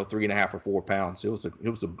 3.5 or 4 pounds. It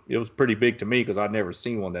was pretty big to me, because I'd never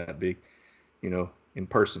seen one that big, in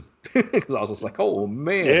person. Because I was just like, oh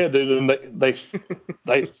man. Yeah, dude, and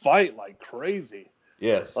they fight like crazy.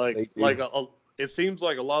 Yes. It seems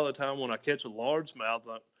like a lot of the time when I catch a largemouth,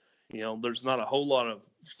 there's not a whole lot of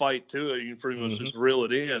fight to it. You can pretty much just reel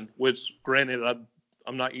it in. Which, granted,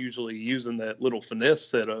 I'm not usually using that little finesse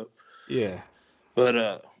setup. Yeah. But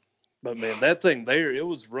man, that thing there, it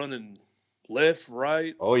was running left,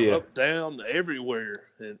 right, up, down, everywhere.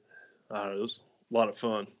 It was a lot of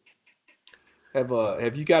fun.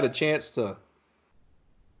 Have you got a chance to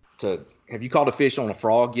have you caught a fish on a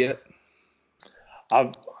frog yet?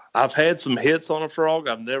 I've had some hits on a frog.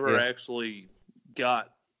 I've never actually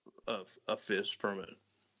got a fish from it.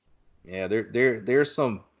 Yeah, there's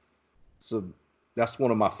some that's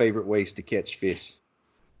one of my favorite ways to catch fish.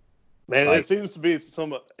 Man, it seems to be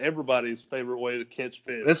everybody's favorite way to catch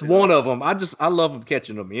fish. It's one of them. I love them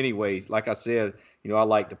catching them anyway. Like I said, I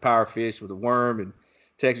like to power fish with a worm and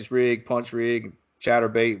Texas rig, punch rig,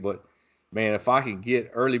 chatterbait. But man, if I can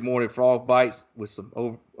get early morning frog bites with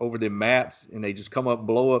some over them mats and they just come up and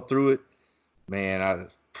blow up through it, man,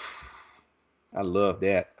 I love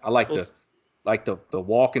that. I like the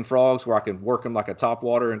walking frogs where I can work them like a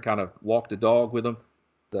topwater and kind of walk the dog with them.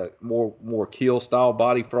 The more keel style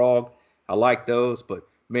body frog, I like those. But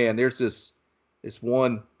man, there's this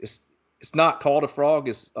one. It's not called a frog.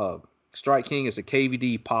 It's Strike King. It's a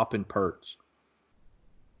KVD popping perch.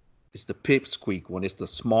 It's the pipsqueak one. It's the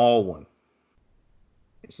small one.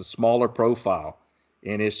 It's a smaller profile,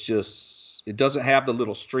 and it doesn't have the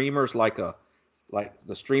little streamers like the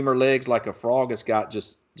streamer legs like a frog. It's got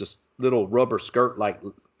just just little rubber skirt like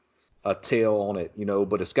a tail on it,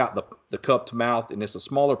 but it's got the cupped mouth, and it's a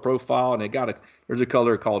smaller profile, and there's a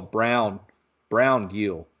color called brown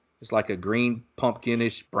gill. It's like a green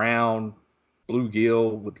pumpkinish brown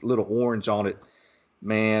bluegill with little orange on it.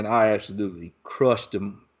 Man, I absolutely crushed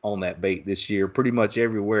them on that bait this year. Pretty much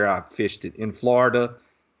everywhere I fished it. In Florida,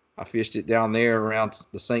 I fished it down there around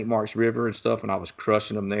the St. Marks River and stuff, and I was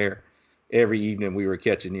crushing them there. Every evening we were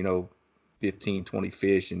catching, 15, 20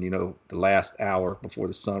 fish, and, the last hour before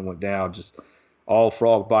the sun went down, just all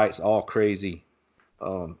frog bites, all crazy.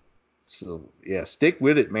 So, yeah, stick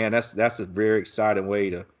with it, man. That's a very exciting way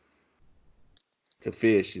to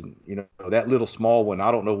fish. And, that little small one,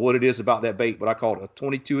 I don't know what it is about that bait, but I caught a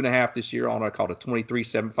 22.5 this year on it. I caught a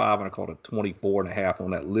 23.75, and I caught a 24.5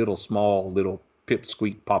 on that little small little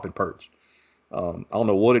pipsqueak popping perch. I don't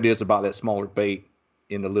know what it is about that smaller bait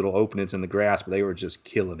in the little openings in the grass, but they were just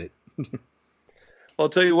killing it. I'll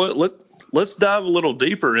tell you what, let's dive a little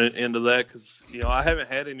deeper into that, because I haven't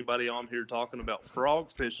had anybody on here talking about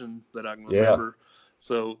frog fishing that I can remember. Yeah.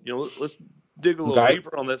 So let's dig a little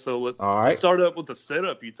deeper on that. So let's start up with the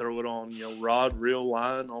setup you throw it on. Rod, reel,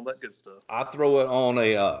 line, all that good stuff. I throw it on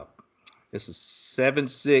a this is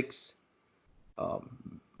 7.6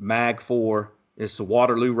 Mag 4. It's a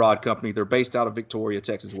Waterloo Rod Company. They're based out of Victoria,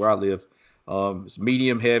 Texas, where I live. It's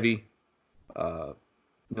medium heavy.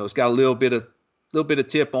 It's got a little bit of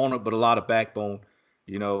tip on it, but a lot of backbone.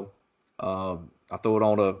 I throw it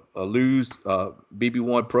on a Lew's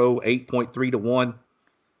BB1 Pro 8.3 to 1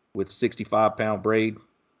 with 65-pound braid,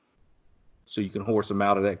 so you can horse them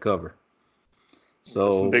out of that cover.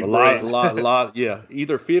 So a lot, yeah,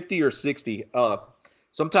 either 50 or 60.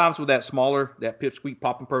 Sometimes with that pipsqueak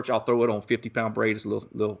popping perch, I'll throw it on 50-pound braid. It's a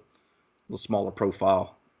little smaller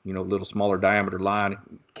profile, little smaller diameter line,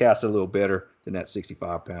 cast a little better than that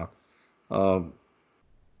 65-pound.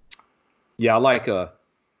 Yeah, I like and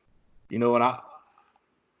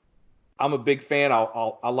I'm a big fan.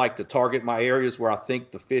 I like to target my areas where I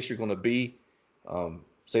think the fish are going to be.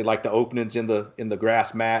 Say like the openings in the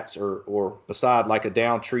grass mats or beside like a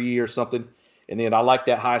down tree or something. And then I like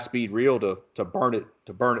that high speed reel to burn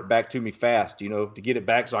it back to me fast, to get it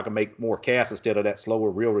back so I can make more casts instead of that slower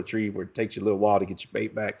reel retrieve where it takes you a little while to get your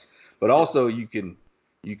bait back. But also you can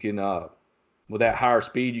with that higher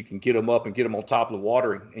speed, you can get them up and get them on top of the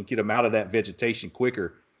water and get them out of that vegetation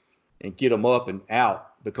quicker and get them up and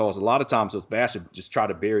out, because a lot of times those bass just try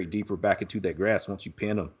to bury deeper back into that grass once you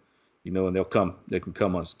pin them, and they can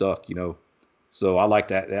come unstuck, So I like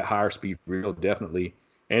that higher speed reel, definitely.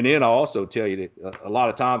 And then I'll also tell you that a lot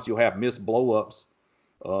of times you'll have missed blow-ups,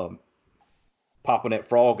 popping that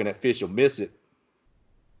frog and that fish will miss it.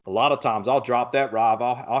 A lot of times I'll drop that rod.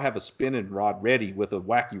 I'll have a spinning rod ready with a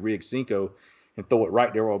wacky rig Senko and throw it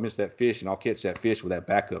right there where I'll miss that fish, and I'll catch that fish with that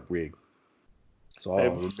backup rig. So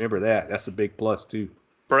I'll remember that. That's a big plus too.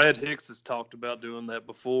 Brad Hicks has talked about doing that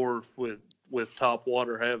before with Top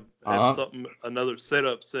Water. Have another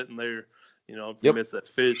setup sitting there. If you miss that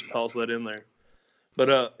fish, toss that in there. But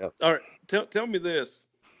all right, tell me this.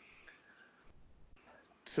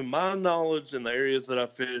 To my knowledge, in the areas that I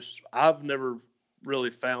fish, I've never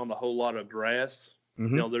really found a whole lot of grass.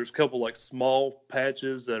 Mm-hmm. There's a couple like small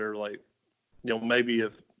patches that are like, maybe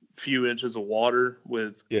a few inches of water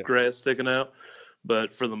with grass sticking out.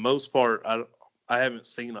 But for the most part, I haven't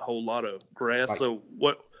seen a whole lot of grass. So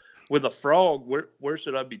what with a frog, where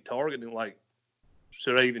should I be targeting? Like,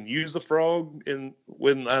 should I even use a frog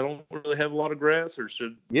when I don't really have a lot of grass, or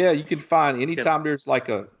should? Yeah, you can find anytime there's like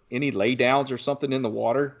any lay downs or something in the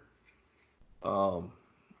water. Do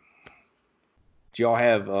y'all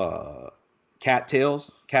have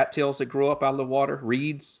cattails that grow up out of the water?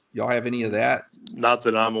 Reeds? Y'all have any of that? Not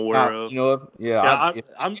that I'm aware of.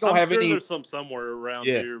 I'm sure there's some somewhere around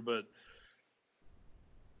here, but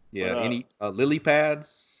any lily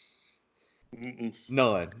pads? Mm-mm.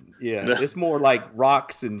 None. Yeah, no. It's more like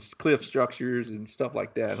rocks and cliff structures and stuff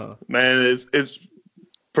like that, huh? Man, it's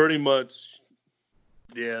pretty much,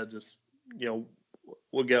 just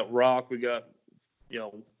we got rock, we got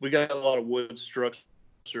a lot of wood structure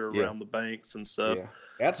around the banks and stuff. Yeah,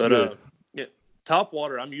 that's good. Top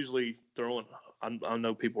water, I'm usually throwing. I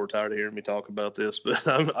know people are tired of hearing me talk about this, but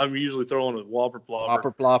I'm usually throwing a whopper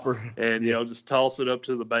plopper, and just toss it up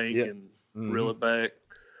to the bank and reel it back.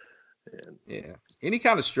 And any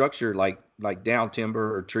kind of structure like down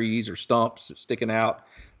timber or trees or stumps sticking out.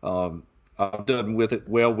 I've done with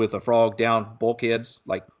a frog down bulkheads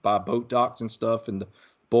like by boat docks and stuff, and the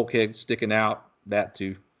bulkheads sticking out. That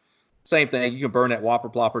too. Same thing. You can burn that whopper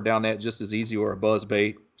plopper down that just as easy, or a buzz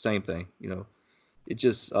bait. Same thing. It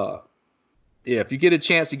just Yeah, if you get a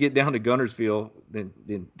chance to get down to Gunnersville,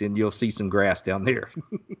 then you'll see some grass down there.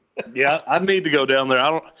 Yeah, I need to go down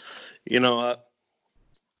there.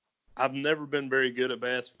 I've never been very good at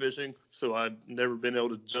bass fishing, so I've never been able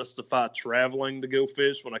to justify traveling to go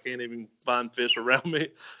fish when I can't even find fish around me.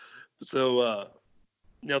 So,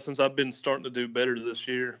 since I've been starting to do better this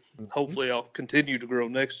year, hopefully I'll continue to grow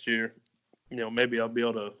next year. Maybe I'll be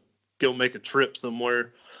able to go make a trip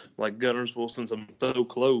somewhere like Gunnersville since I'm so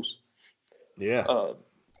close. Yeah.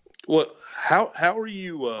 How are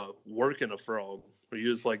you working a frog? Are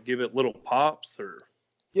you just like give it little pops or?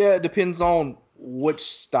 Yeah, it depends on which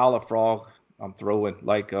style of frog I'm throwing.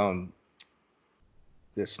 Like the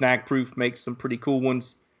Snag Proof makes some pretty cool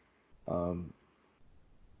ones that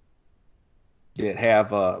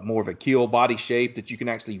have more of a keel body shape that you can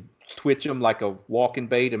actually twitch them like a walking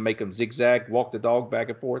bait and make them zigzag, walk the dog back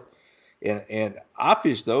and forth. And I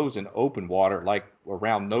fish those in open water, like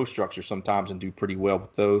around no structure sometimes, and do pretty well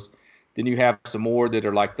with those. Then you have some more that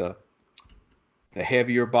are like the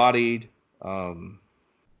heavier bodied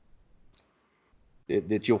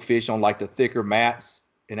that you'll fish on like the thicker mats.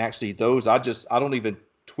 And actually those, I don't even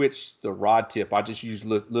twitch the rod tip. I just use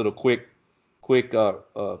little quick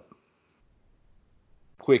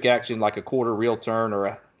action, like a quarter reel turn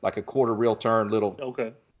or like a quarter reel turn, little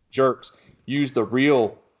jerks. Use the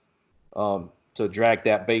reel to drag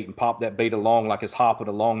that bait and pop that bait along like it's hopping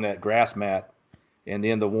along that grass mat. And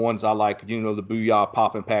then the ones I like, the Booyah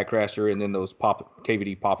popping pad crasher, and then those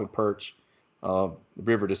KVD popping perch.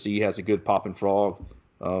 River to Sea has a good popping frog.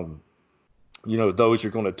 Those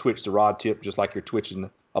you're going to twitch the rod tip just like you're twitching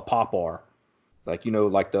a popar, like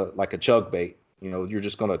a chug bait. You're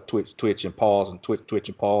just going to twitch and pause and twitch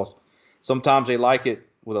and pause. Sometimes they like it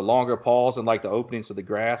with a longer pause and like the openings of the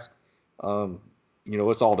grass.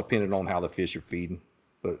 It's all dependent on how the fish are feeding.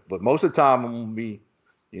 But most of the time I'm going to be,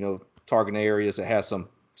 targeting areas that has some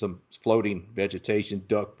floating vegetation,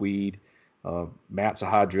 duckweed, mats of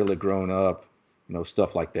hydrilla growing up,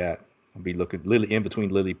 stuff like that. I'll be looking in between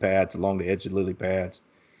lily pads, along the edge of lily pads.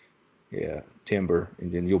 Yeah, timber.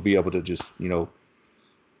 And then you'll be able to just,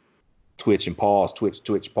 twitch and pause,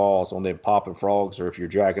 twitch, pause on them popping frogs. Or if you're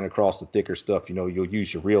dragging across the thicker stuff, you'll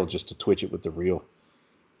use your reel just to twitch it with the reel.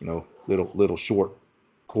 Little short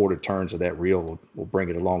quarter turns of that reel will bring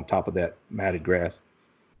it along top of that matted grass.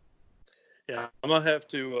 Yeah, I'm going to have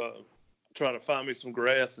to try to find me some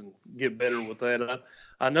grass and get better with that.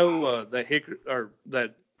 I know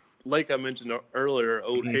that lake I mentioned earlier,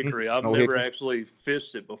 Old Hickory. I've never actually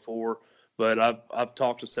fished it before, but I've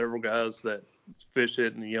talked to several guys that fish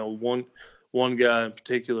it, and one guy in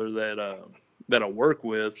particular that I work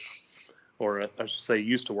with, or I should say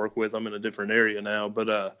used to work with. I'm in a different area now,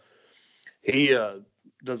 but he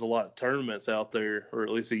does a lot of tournaments out there, or at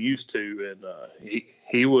least he used to, and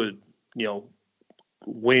he would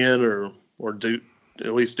win or do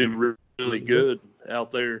at least do really good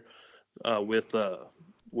out there with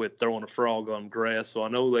throwing a frog on grass. So I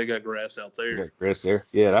know they got grass out there. Got grass there.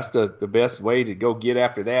 Yeah, that's the best way to go get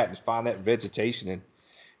after that, is find that vegetation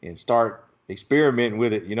and start experimenting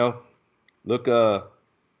with it. Look,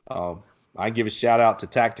 I give a shout out to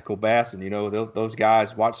Tactical Bass, and those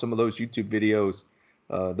guys. Watch some of those YouTube videos.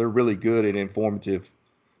 They're really good and informative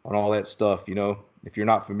on all that stuff. If you're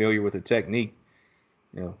not familiar with the technique,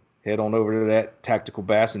 head on over to that Tactical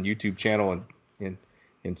Bass and YouTube channel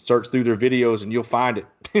and search through their videos, and you'll find it,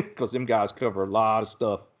 because them guys cover a lot of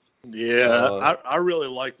stuff. Yeah, I really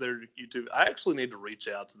like their YouTube. I actually need to reach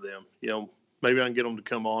out to them. Maybe I can get them to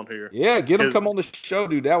come on here. Yeah, get them to come on the show,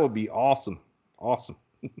 dude. That would be awesome. Awesome.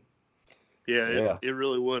 Yeah, it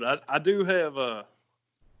really would. I do have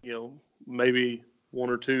maybe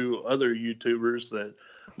one or two other YouTubers that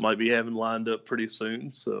might be having lined up pretty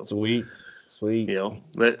soon. So sweet.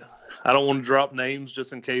 That I don't want to drop names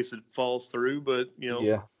just in case it falls through, but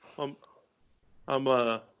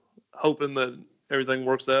I'm hoping that everything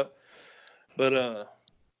works out. But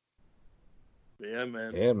yeah,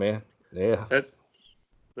 man. Yeah. That's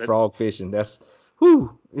frog fishing.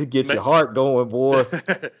 It gets your heart going, boy.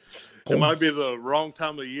 It might be the wrong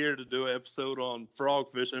time of year to do an episode on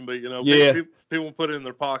frog fishing, but people put it in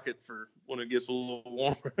their pocket for when it gets a little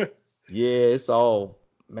warmer. Yeah, it's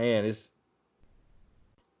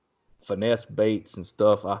finesse baits and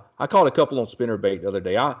stuff. I caught a couple on spinnerbait the other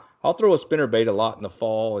day. I'll throw a spinnerbait a lot in the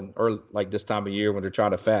fall and early, like this time of year when they're trying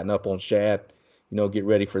to fatten up on shad, get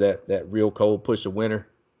ready for that real cold push of winter.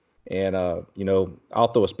 And I'll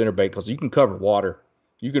throw a spinnerbait because you can cover water.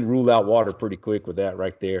 You can rule out water pretty quick with that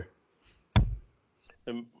right there.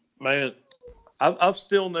 And man, I've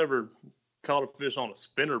still never caught a fish on a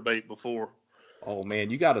spinnerbait before. Oh man,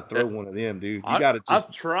 you got to throw one of them, dude. You got to just.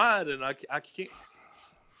 I've tried and I can't.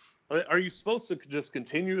 Are you supposed to just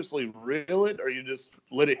continuously reel it, or you just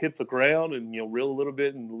let it hit the ground and reel a little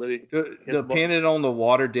bit and let it? Depending on the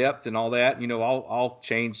water depth and all that, I'll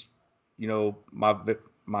change,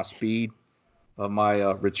 my speed of my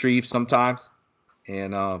retrieve sometimes,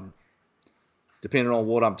 and depending on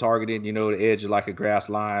what I'm targeting, the edge of like a grass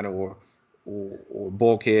line or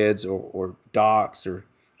bulkheads or docks, or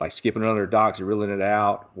like skipping under docks and reeling it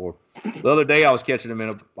out. Or the other day I was catching them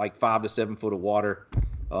in like 5 to 7 foot of water.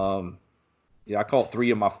 I caught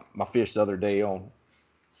 3 of my fish the other day on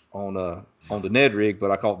the Ned rig, but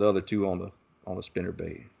I caught the other 2 on the spinner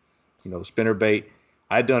bait. Spinner bait.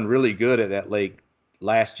 I had done really good at that lake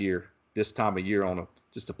last year, this time of year, on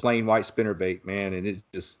just a plain white spinner bait, man, and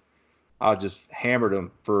I just hammered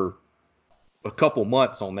them for a couple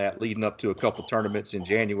months on that, leading up to a couple tournaments in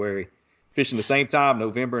January. Fishing the same time,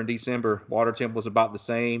 November and December. Water temp was about the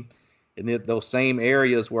same, and then those same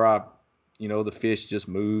areas where the fish just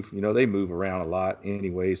move. They move around a lot,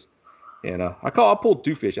 anyways. And I pulled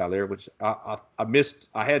 2 fish out there, which I missed.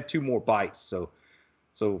 I had 2 more bites, so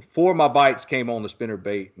 4 of my bites came on the spinner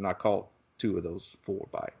bait, and I caught 2 of those 4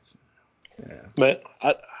 bites. Yeah, man.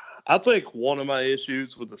 I think one of my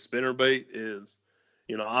issues with the spinner bait is,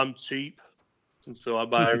 I'm cheap, and so I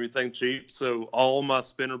buy everything cheap. So all my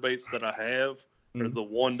spinner baits that I have are the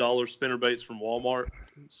 $1 spinner baits from Walmart.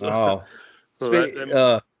 So,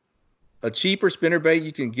 a cheaper spinner bait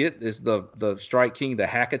you can get is the Strike King, the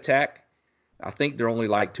Hack Attack. I think they're only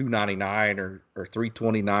like $2.99 or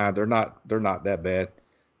 $3.29. They're not that bad.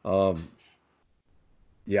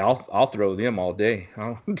 Yeah, I'll throw them all day.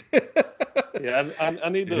 Yeah, I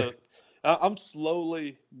need to. I'm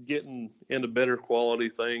slowly getting into better quality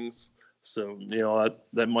things, so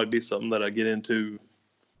that might be something that I get into,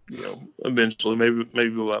 eventually,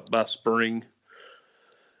 maybe by spring.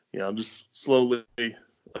 I'm just slowly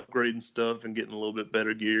upgrading stuff and getting a little bit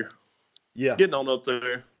better gear. Yeah, getting on up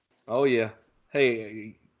there. Oh yeah.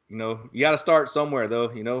 Hey, you got to start somewhere though.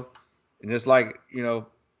 And it's like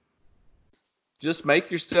just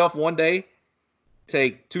make yourself one day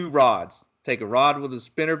take 2 rods. Take a rod with a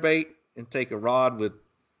spinner bait and take a rod with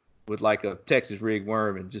like a Texas rig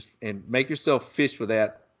worm, and make yourself fish for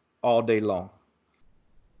that all day long.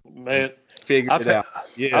 Man, figure it out.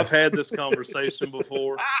 Yeah, I've had this conversation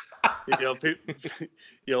before. People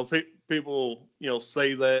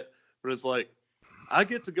say that, but it's like I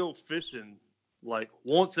get to go fishing like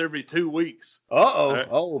once every 2 weeks. Right?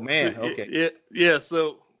 Oh man. Okay. Yeah.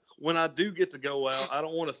 So when I do get to go out, I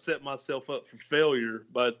don't want to set myself up for failure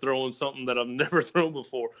by throwing something that I've never thrown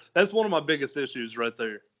before. That's one of my biggest issues right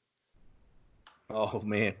there. Oh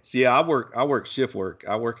man. So yeah, I work shift work.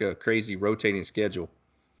 I work a crazy rotating schedule.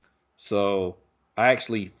 So I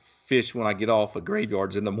actually fish when I get off of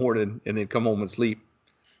graveyards in the morning and then come home and sleep,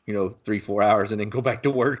 3-4 hours and then go back to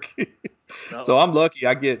work. So I'm lucky.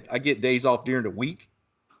 I get days off during the week.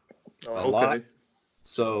 A lot.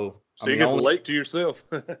 So you get the lake to yourself.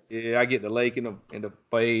 Yeah, I get the lake and the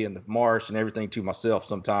bay and the marsh and everything to myself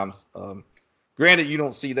sometimes. Granted, you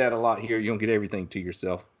don't see that a lot here. You don't get everything to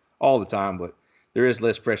yourself all the time, but there is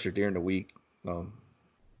less pressure during the week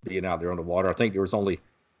being out there on the water. I think there was only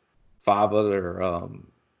 5 other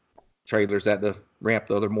trailers at the ramp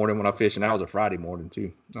the other morning when I fished, and that was a Friday morning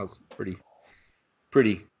too. That was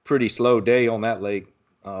pretty slow day on that lake.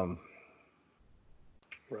 But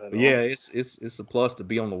yeah, it's a plus to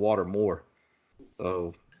be on the water more.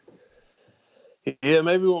 So yeah,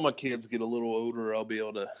 maybe when my kids get a little older, I'll be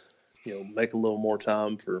able to, make a little more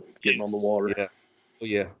time for getting on the water. Yeah, well,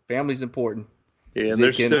 yeah, family's important. Yeah, and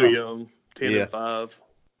they're still young, 10 and 5.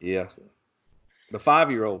 Yeah, the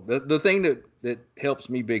 5-year-old. The thing that helps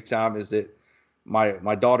me big time is that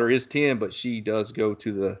my daughter is 10, but she goes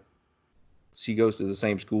to the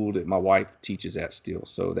same school that my wife teaches at still.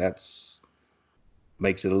 So that's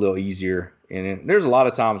makes it a little easier. And there's a lot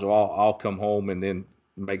of times where I'll come home and then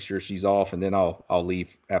make sure she's off, and then I'll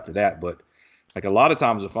leave after that. But like a lot of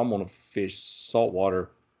times if I'm going to fish saltwater,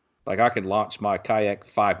 like I could launch my kayak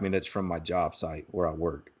 5 minutes from my job site where I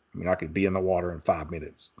work. I mean, I could be in the water in 5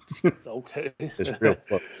 minutes. Okay. It's real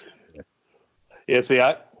close. Yeah, see,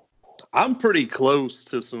 I'm pretty close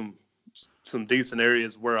to some decent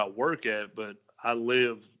areas where I work at, but I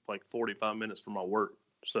live like 45 minutes from my work.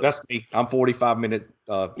 So that's me. I'm 45 minutes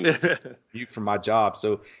commute from my job.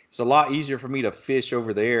 So it's a lot easier for me to fish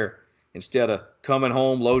over there instead of coming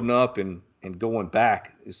home, loading up and going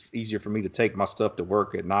back. It's easier for me to take my stuff to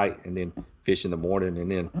work at night and then fish in the morning.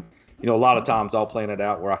 And then, a lot of times I'll plan it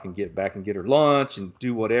out where I can get back and get her lunch and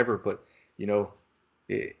do whatever. But, you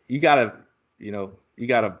gotta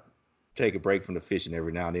take a break from the fishing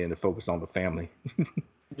every now and then to focus on the family.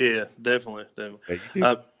 Yeah, definitely. Yeah, you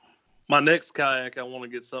do. My next kayak, I want to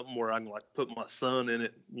get something where I can like put my son in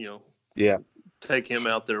it. Yeah. Take him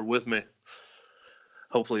out there with me.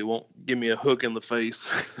 Hopefully, he won't give me a hook in the face.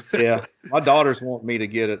 Yeah. My daughters want me to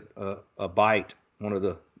get a bite, one of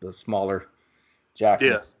the smaller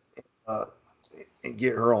Jacksons, and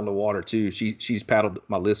get her on the water too. She's paddled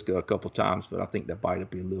my Liska a couple times, but I think that bite would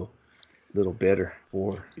be a little better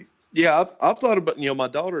for her. Yeah, I've thought about, my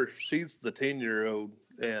daughter, she's the 10-year-old,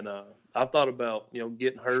 and I've thought about,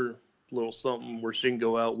 getting her a little something where she can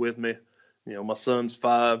go out with me. My son's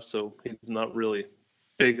 5, so he's not really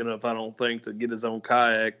big enough, I don't think, to get his own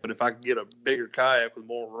kayak. But if I could get a bigger kayak with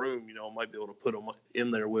more room, I might be able to put him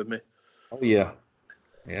in there with me. Oh, yeah.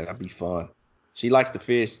 Yeah, that'd be fun. She likes to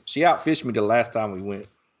fish. She outfished me the last time we went.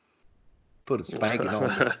 Put a spanking on me.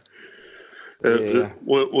 Yeah.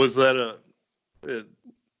 Was that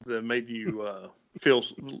that made you feel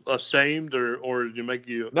ashamed, or did it make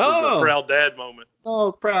you was it a proud dad moment? No,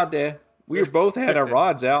 it's proud dad. We were both had our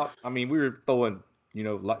rods out. I mean, we were throwing,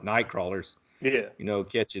 like night crawlers. Yeah.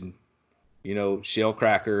 Catching, shell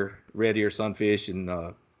cracker, red ear sunfish,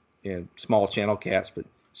 and small channel cats. But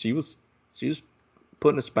she was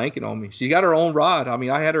putting a spanking on me. She got her own rod. I mean,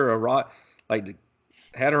 I had her a rod,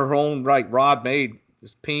 had her own rod made.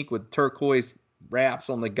 It's pink with turquoise wraps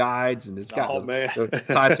on the guides, and it's got the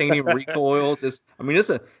titanium recoils. It's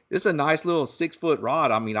a nice little 6-foot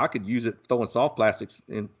rod. I mean, I could use it throwing soft plastics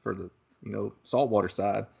in for the saltwater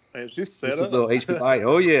side. Man, she's set up. A little HP light.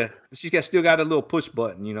 Oh yeah, she's still got a little push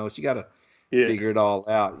button. She got to figure it all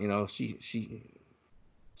out. She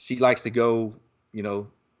likes to go.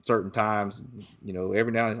 Certain times.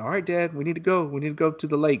 Every now and then. All right, Dad, we need to go. We need to go to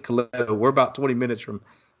the lake, Coletto. We're about 20 minutes from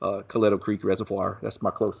Coletto Creek Reservoir. That's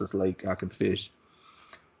my closest lake I can fish.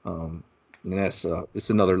 And that's it's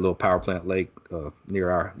another little power plant lake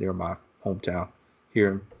near my hometown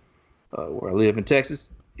here where I live in Texas.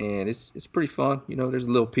 And it's pretty fun. There's a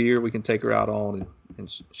little pier we can take her out on,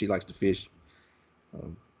 and she likes to fish.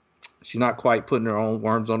 She's not quite putting her own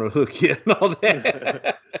worms on her hook yet and all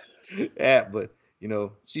that. Yeah, but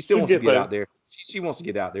she still wants to get out there. She wants to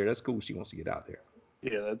get out there. That's cool. She wants to get out there.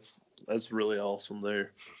 Yeah, that's really awesome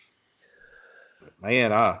there. Man,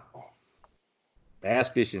 bass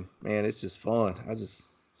fishing, man, it's just fun.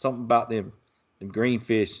 Something about them green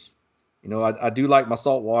fish. I do like my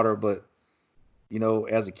saltwater, but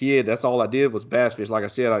as a kid, that's all I did was bass fish. Like I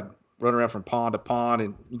said, I'd run around from pond to pond,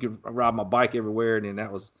 and you could ride my bike everywhere. And then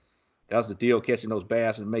that was the deal, catching those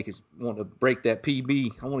bass and want to break that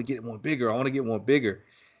PB. I want to get one bigger.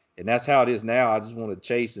 And that's how it is now. I just want to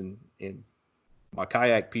chase, and my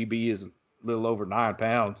kayak PB is a little over 9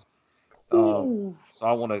 pounds. So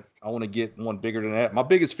I want to get one bigger than that. My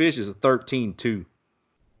biggest fish is a 13.2.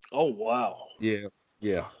 Oh, wow.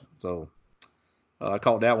 Yeah. So I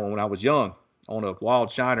caught that one when I was young on a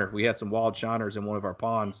wild shiner. We had some wild shiners in one of our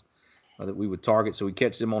ponds that we would target. So we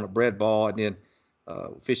catch them on a bread ball, and then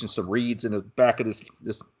fishing some reeds in the back of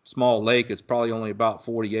this small lake. It's probably only about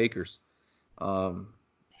 40 acres. And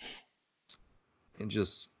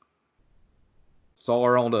just saw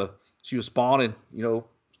her she was spawning,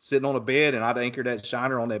 sitting on a bed, and I'd anchor that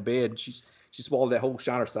shiner on that bed, and she swallowed that whole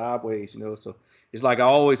shiner sideways, So it's like I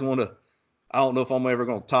always want to. I don't know if I'm ever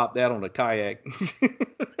going to top that on a kayak.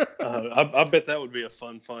 I bet that would be a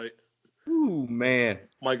fun fight. Ooh, man.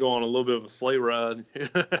 Might go on a little bit of a sleigh ride.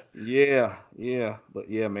 Yeah. But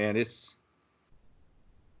yeah, man, it's,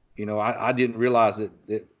 I didn't realize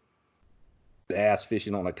that bass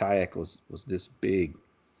fishing on a kayak was this big.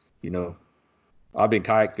 I've been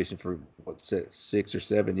kayak fishing for 6 or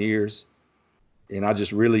 7 years, and I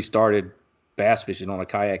just really started bass fishing on a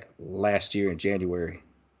kayak last year in January.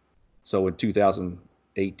 So in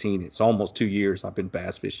 2018, it's almost 2 years I've been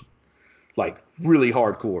bass fishing, like really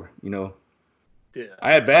hardcore. Yeah.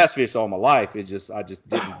 I had bass fish all my life. I just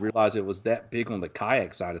didn't realize it was that big on the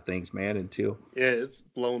kayak side of things, man, until it's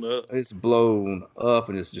blown up. It's blown up,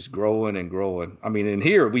 and it's just growing and growing. I mean, and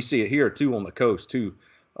here we see it here too on the coast too.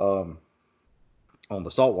 On the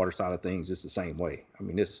saltwater side of things, it's the same way. I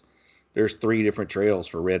mean, there's 3 different trails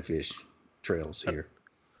for redfish trails here.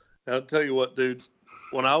 I'll tell you what, dude.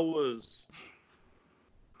 When it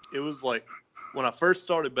was like when I first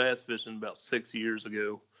started bass fishing about 6 years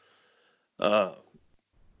ago.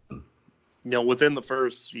 Within the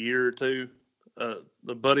first year or two,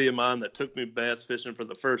 the buddy of mine that took me bass fishing for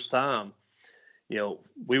the first time,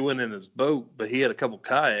 we went in his boat, but he had a couple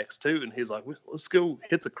kayaks too, and he's like, "Let's go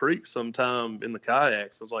hit the creek sometime in the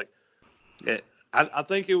kayaks." I was like, "Yeah." I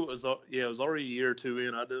think it was already a year or two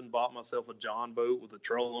in. I done bought myself a John boat with a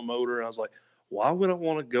trolling motor. I was like, why would I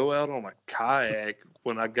want to go out on a kayak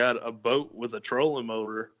when I got a boat with a trolling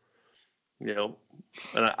motor? You know,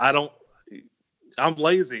 and I'm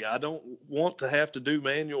lazy. I don't want to have to do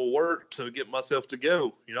manual work to get myself to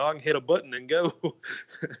go. You know, I can hit a button and go.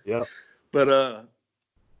 Yeah. But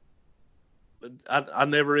I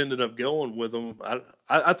never ended up going with them.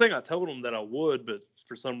 I think I told them that I would, but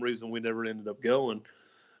for some reason we never ended up going.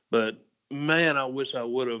 But man, I wish I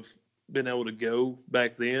would have been able to go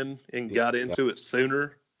back then and got into it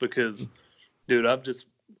sooner because, dude,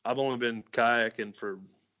 I've only been kayaking for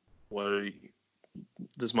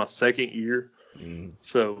this is my second year.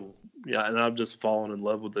 So yeah, and I've just fallen in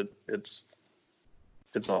love with it. It's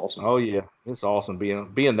awesome. Oh yeah, it's awesome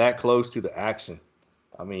being that close to the action.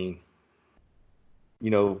 I mean, you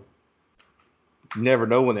know, you never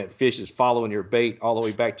know when that fish is following your bait all the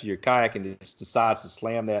way back to your kayak and it just decides to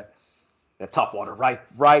slam that top water right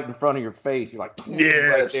in front of your face. You're like,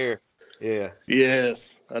 yes, right there. Yeah.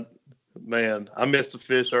 Yes. I missed a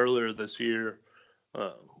fish earlier this year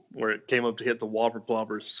where it came up to hit the whopper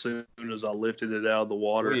plopper as soon as I lifted it out of the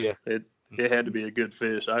water. Oh, yeah. It had to be a good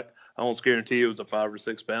fish. I almost guarantee it was a 5 or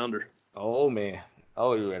 6 pounder. Oh man.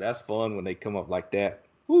 Oh yeah, that's fun when they come up like that.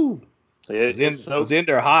 Woo. Yeah, it's in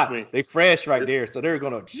there hot. They fresh right there, so they're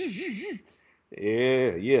gonna.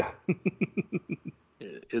 Yeah.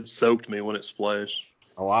 It soaked me when it splashed.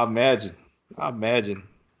 Oh, I imagine. But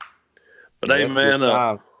hey, man,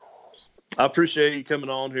 I appreciate you coming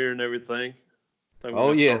on here and everything.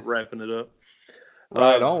 Start wrapping it up.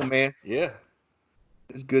 Right on, man. Yeah,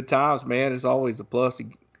 it's good times, man. It's always a plus to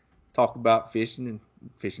talk about fishing and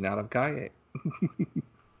fishing out of a kayak.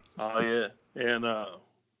 Oh yeah, and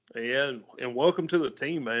welcome to the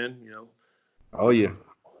team, man. You know. Oh yeah.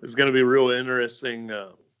 It's going to be real interesting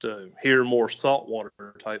to hear more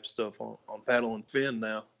saltwater type stuff on Paddle and Fin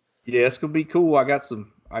now. Yeah, it's gonna be cool. I got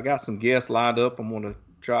some guests lined up. I'm gonna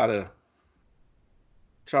try to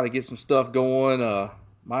get some stuff going.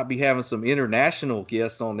 Might be having some international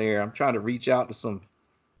guests on there. I'm trying to reach out to some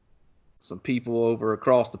people over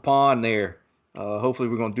across the pond there. Hopefully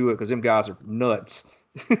we're gonna do it because them guys are nuts.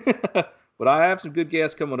 But I have some good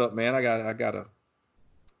guests coming up, man. I got a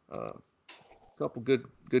couple good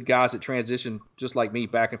guys that transition just like me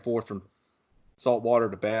back and forth from saltwater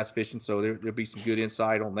to bass fishing. So there'll be some good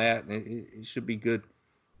insight on that, and it should be good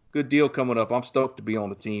deal coming up. I'm stoked to be on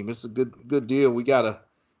the team. It's a good deal. We got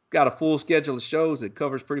a full schedule of shows that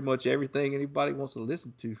covers pretty much everything anybody wants to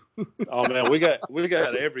listen to. Oh man, we got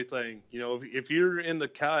everything. You know, if you're into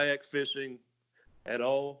kayak fishing at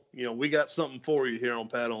all, you know, we got something for you here on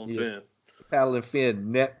Paddle and Fin. Paddle and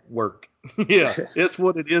Fin Network. Yeah, it's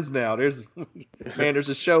what it is now. There's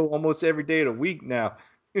a show almost every day of the week now.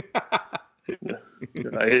 At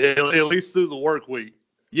least through the work week.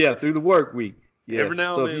 Yeah, through the work week. Yeah. Every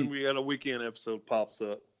now and then we got a weekend episode pops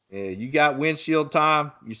up. Yeah, you got windshield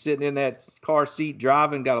time. You're sitting in that car seat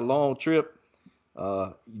driving, got a long trip.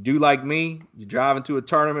 You do like me. You're driving to a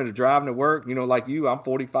tournament or driving to work. You know, like you, I'm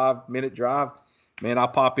 45-minute drive. Man, I'll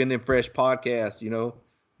pop in them fresh podcasts, you know,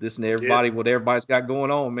 listen to everybody, what everybody's got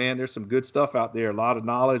going on, man. There's some good stuff out there, a lot of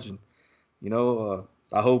knowledge. And, you know,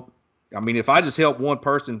 I mean, if I just help one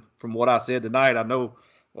person from what I said tonight, I know,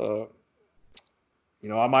 you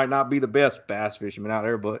know, I might not be the best bass fisherman out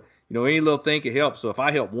there, but, you know, any little thing can help. So if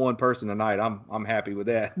I help one person tonight, I'm happy with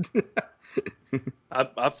that.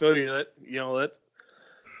 I feel you. That, you know, that's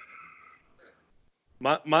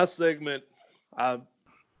my segment.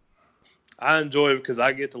 I enjoy it because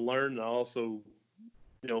I get to learn, and I also,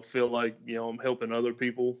 you know, feel like, you know, I'm helping other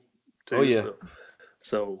people too. Oh yeah.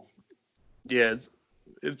 So yeah,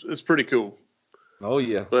 it's pretty cool. Oh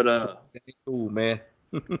yeah. But cool, man.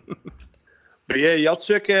 But yeah, y'all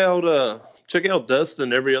check out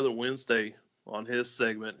Dustin every other Wednesday on his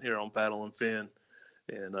segment here on Paddle and Fin,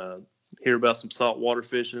 and hear about some saltwater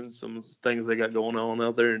fishing, some things they got going on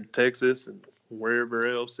out there in Texas and wherever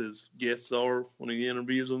else his guests are when he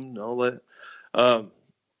interviews them and all that.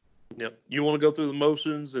 You want to go through the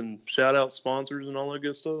motions and shout out sponsors and all that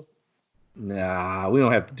good stuff? Nah, we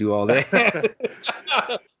don't have to do all that.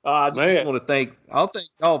 I just want to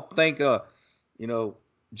thank you know,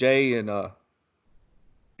 Jay and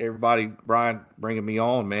everybody, Brian, bringing me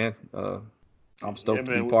on, man. I'm stoked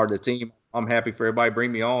to be part of the team. I'm happy for everybody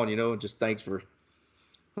bring me on, you know, and just thanks for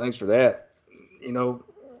that. You know,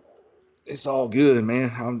 it's all good, man.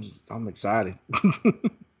 I'm excited.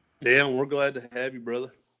 Yeah, we're glad to have you,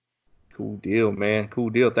 brother. Cool deal, man.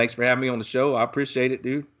 Cool deal. Thanks for having me on the show. I appreciate it,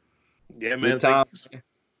 dude. Yeah, man. Thanks.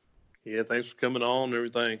 Yeah, thanks for coming on and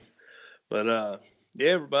everything. But yeah,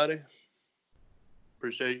 everybody.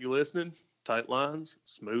 Appreciate you listening. Tight lines,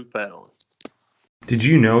 smooth paddling. Did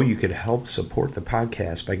you know you could help support the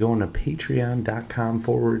podcast by going to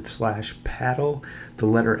patreon.com/paddle, the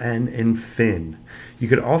letter N, and Finn? You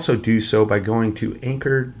could also do so by going to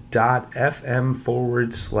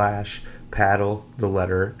anchor.fm/paddle, the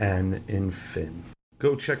letter N, and Finn.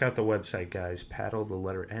 Go check out the website, guys, paddle, the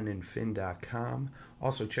letter N, and Finn.com.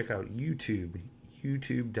 Also check out YouTube,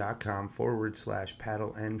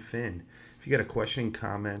 youtube.com/paddle and Finn. If you got a question,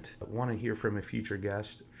 comment, want to hear from a future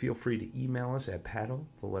guest, feel free to email us at paddle,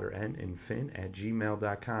 the letter N, and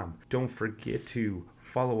Finn@gmail.com. Don't forget to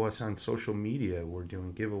follow us on social media. We're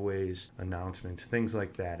doing giveaways, announcements, things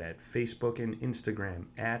like that at Facebook and Instagram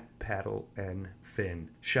at Paddle and Finn.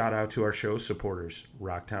 Shout out to our show supporters,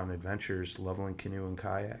 Rocktown Adventures, Loveland Canoe and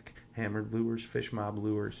Kayak, Hammered Lures, Fish Mob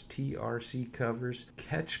Lures, TRC Covers,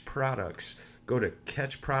 Catch Products. Go to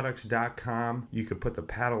catchproducts.com. You can put the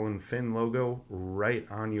Paddle and Fin logo right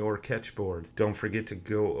on your catch board. Don't forget to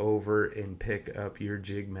go over and pick up your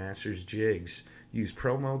Jig Masters jigs. Use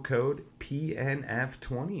promo code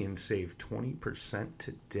PNF20 and save 20%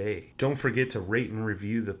 today. Don't forget to rate and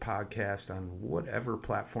review the podcast on whatever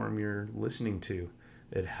platform you're listening to.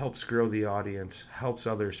 It helps grow the audience, helps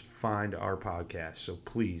others find our podcast. So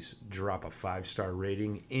please drop a 5-star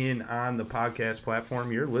rating in on the podcast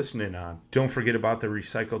platform you're listening on. Don't forget about the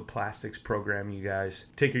recycled plastics program, you guys.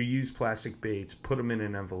 Take your used plastic baits, put them in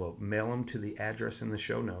an envelope, mail them to the address in the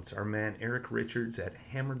show notes. Our man Eric Richards at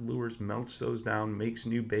Hammered Lures melts those down, makes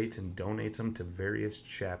new baits, and donates them to various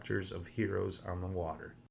chapters of Heroes on the Water.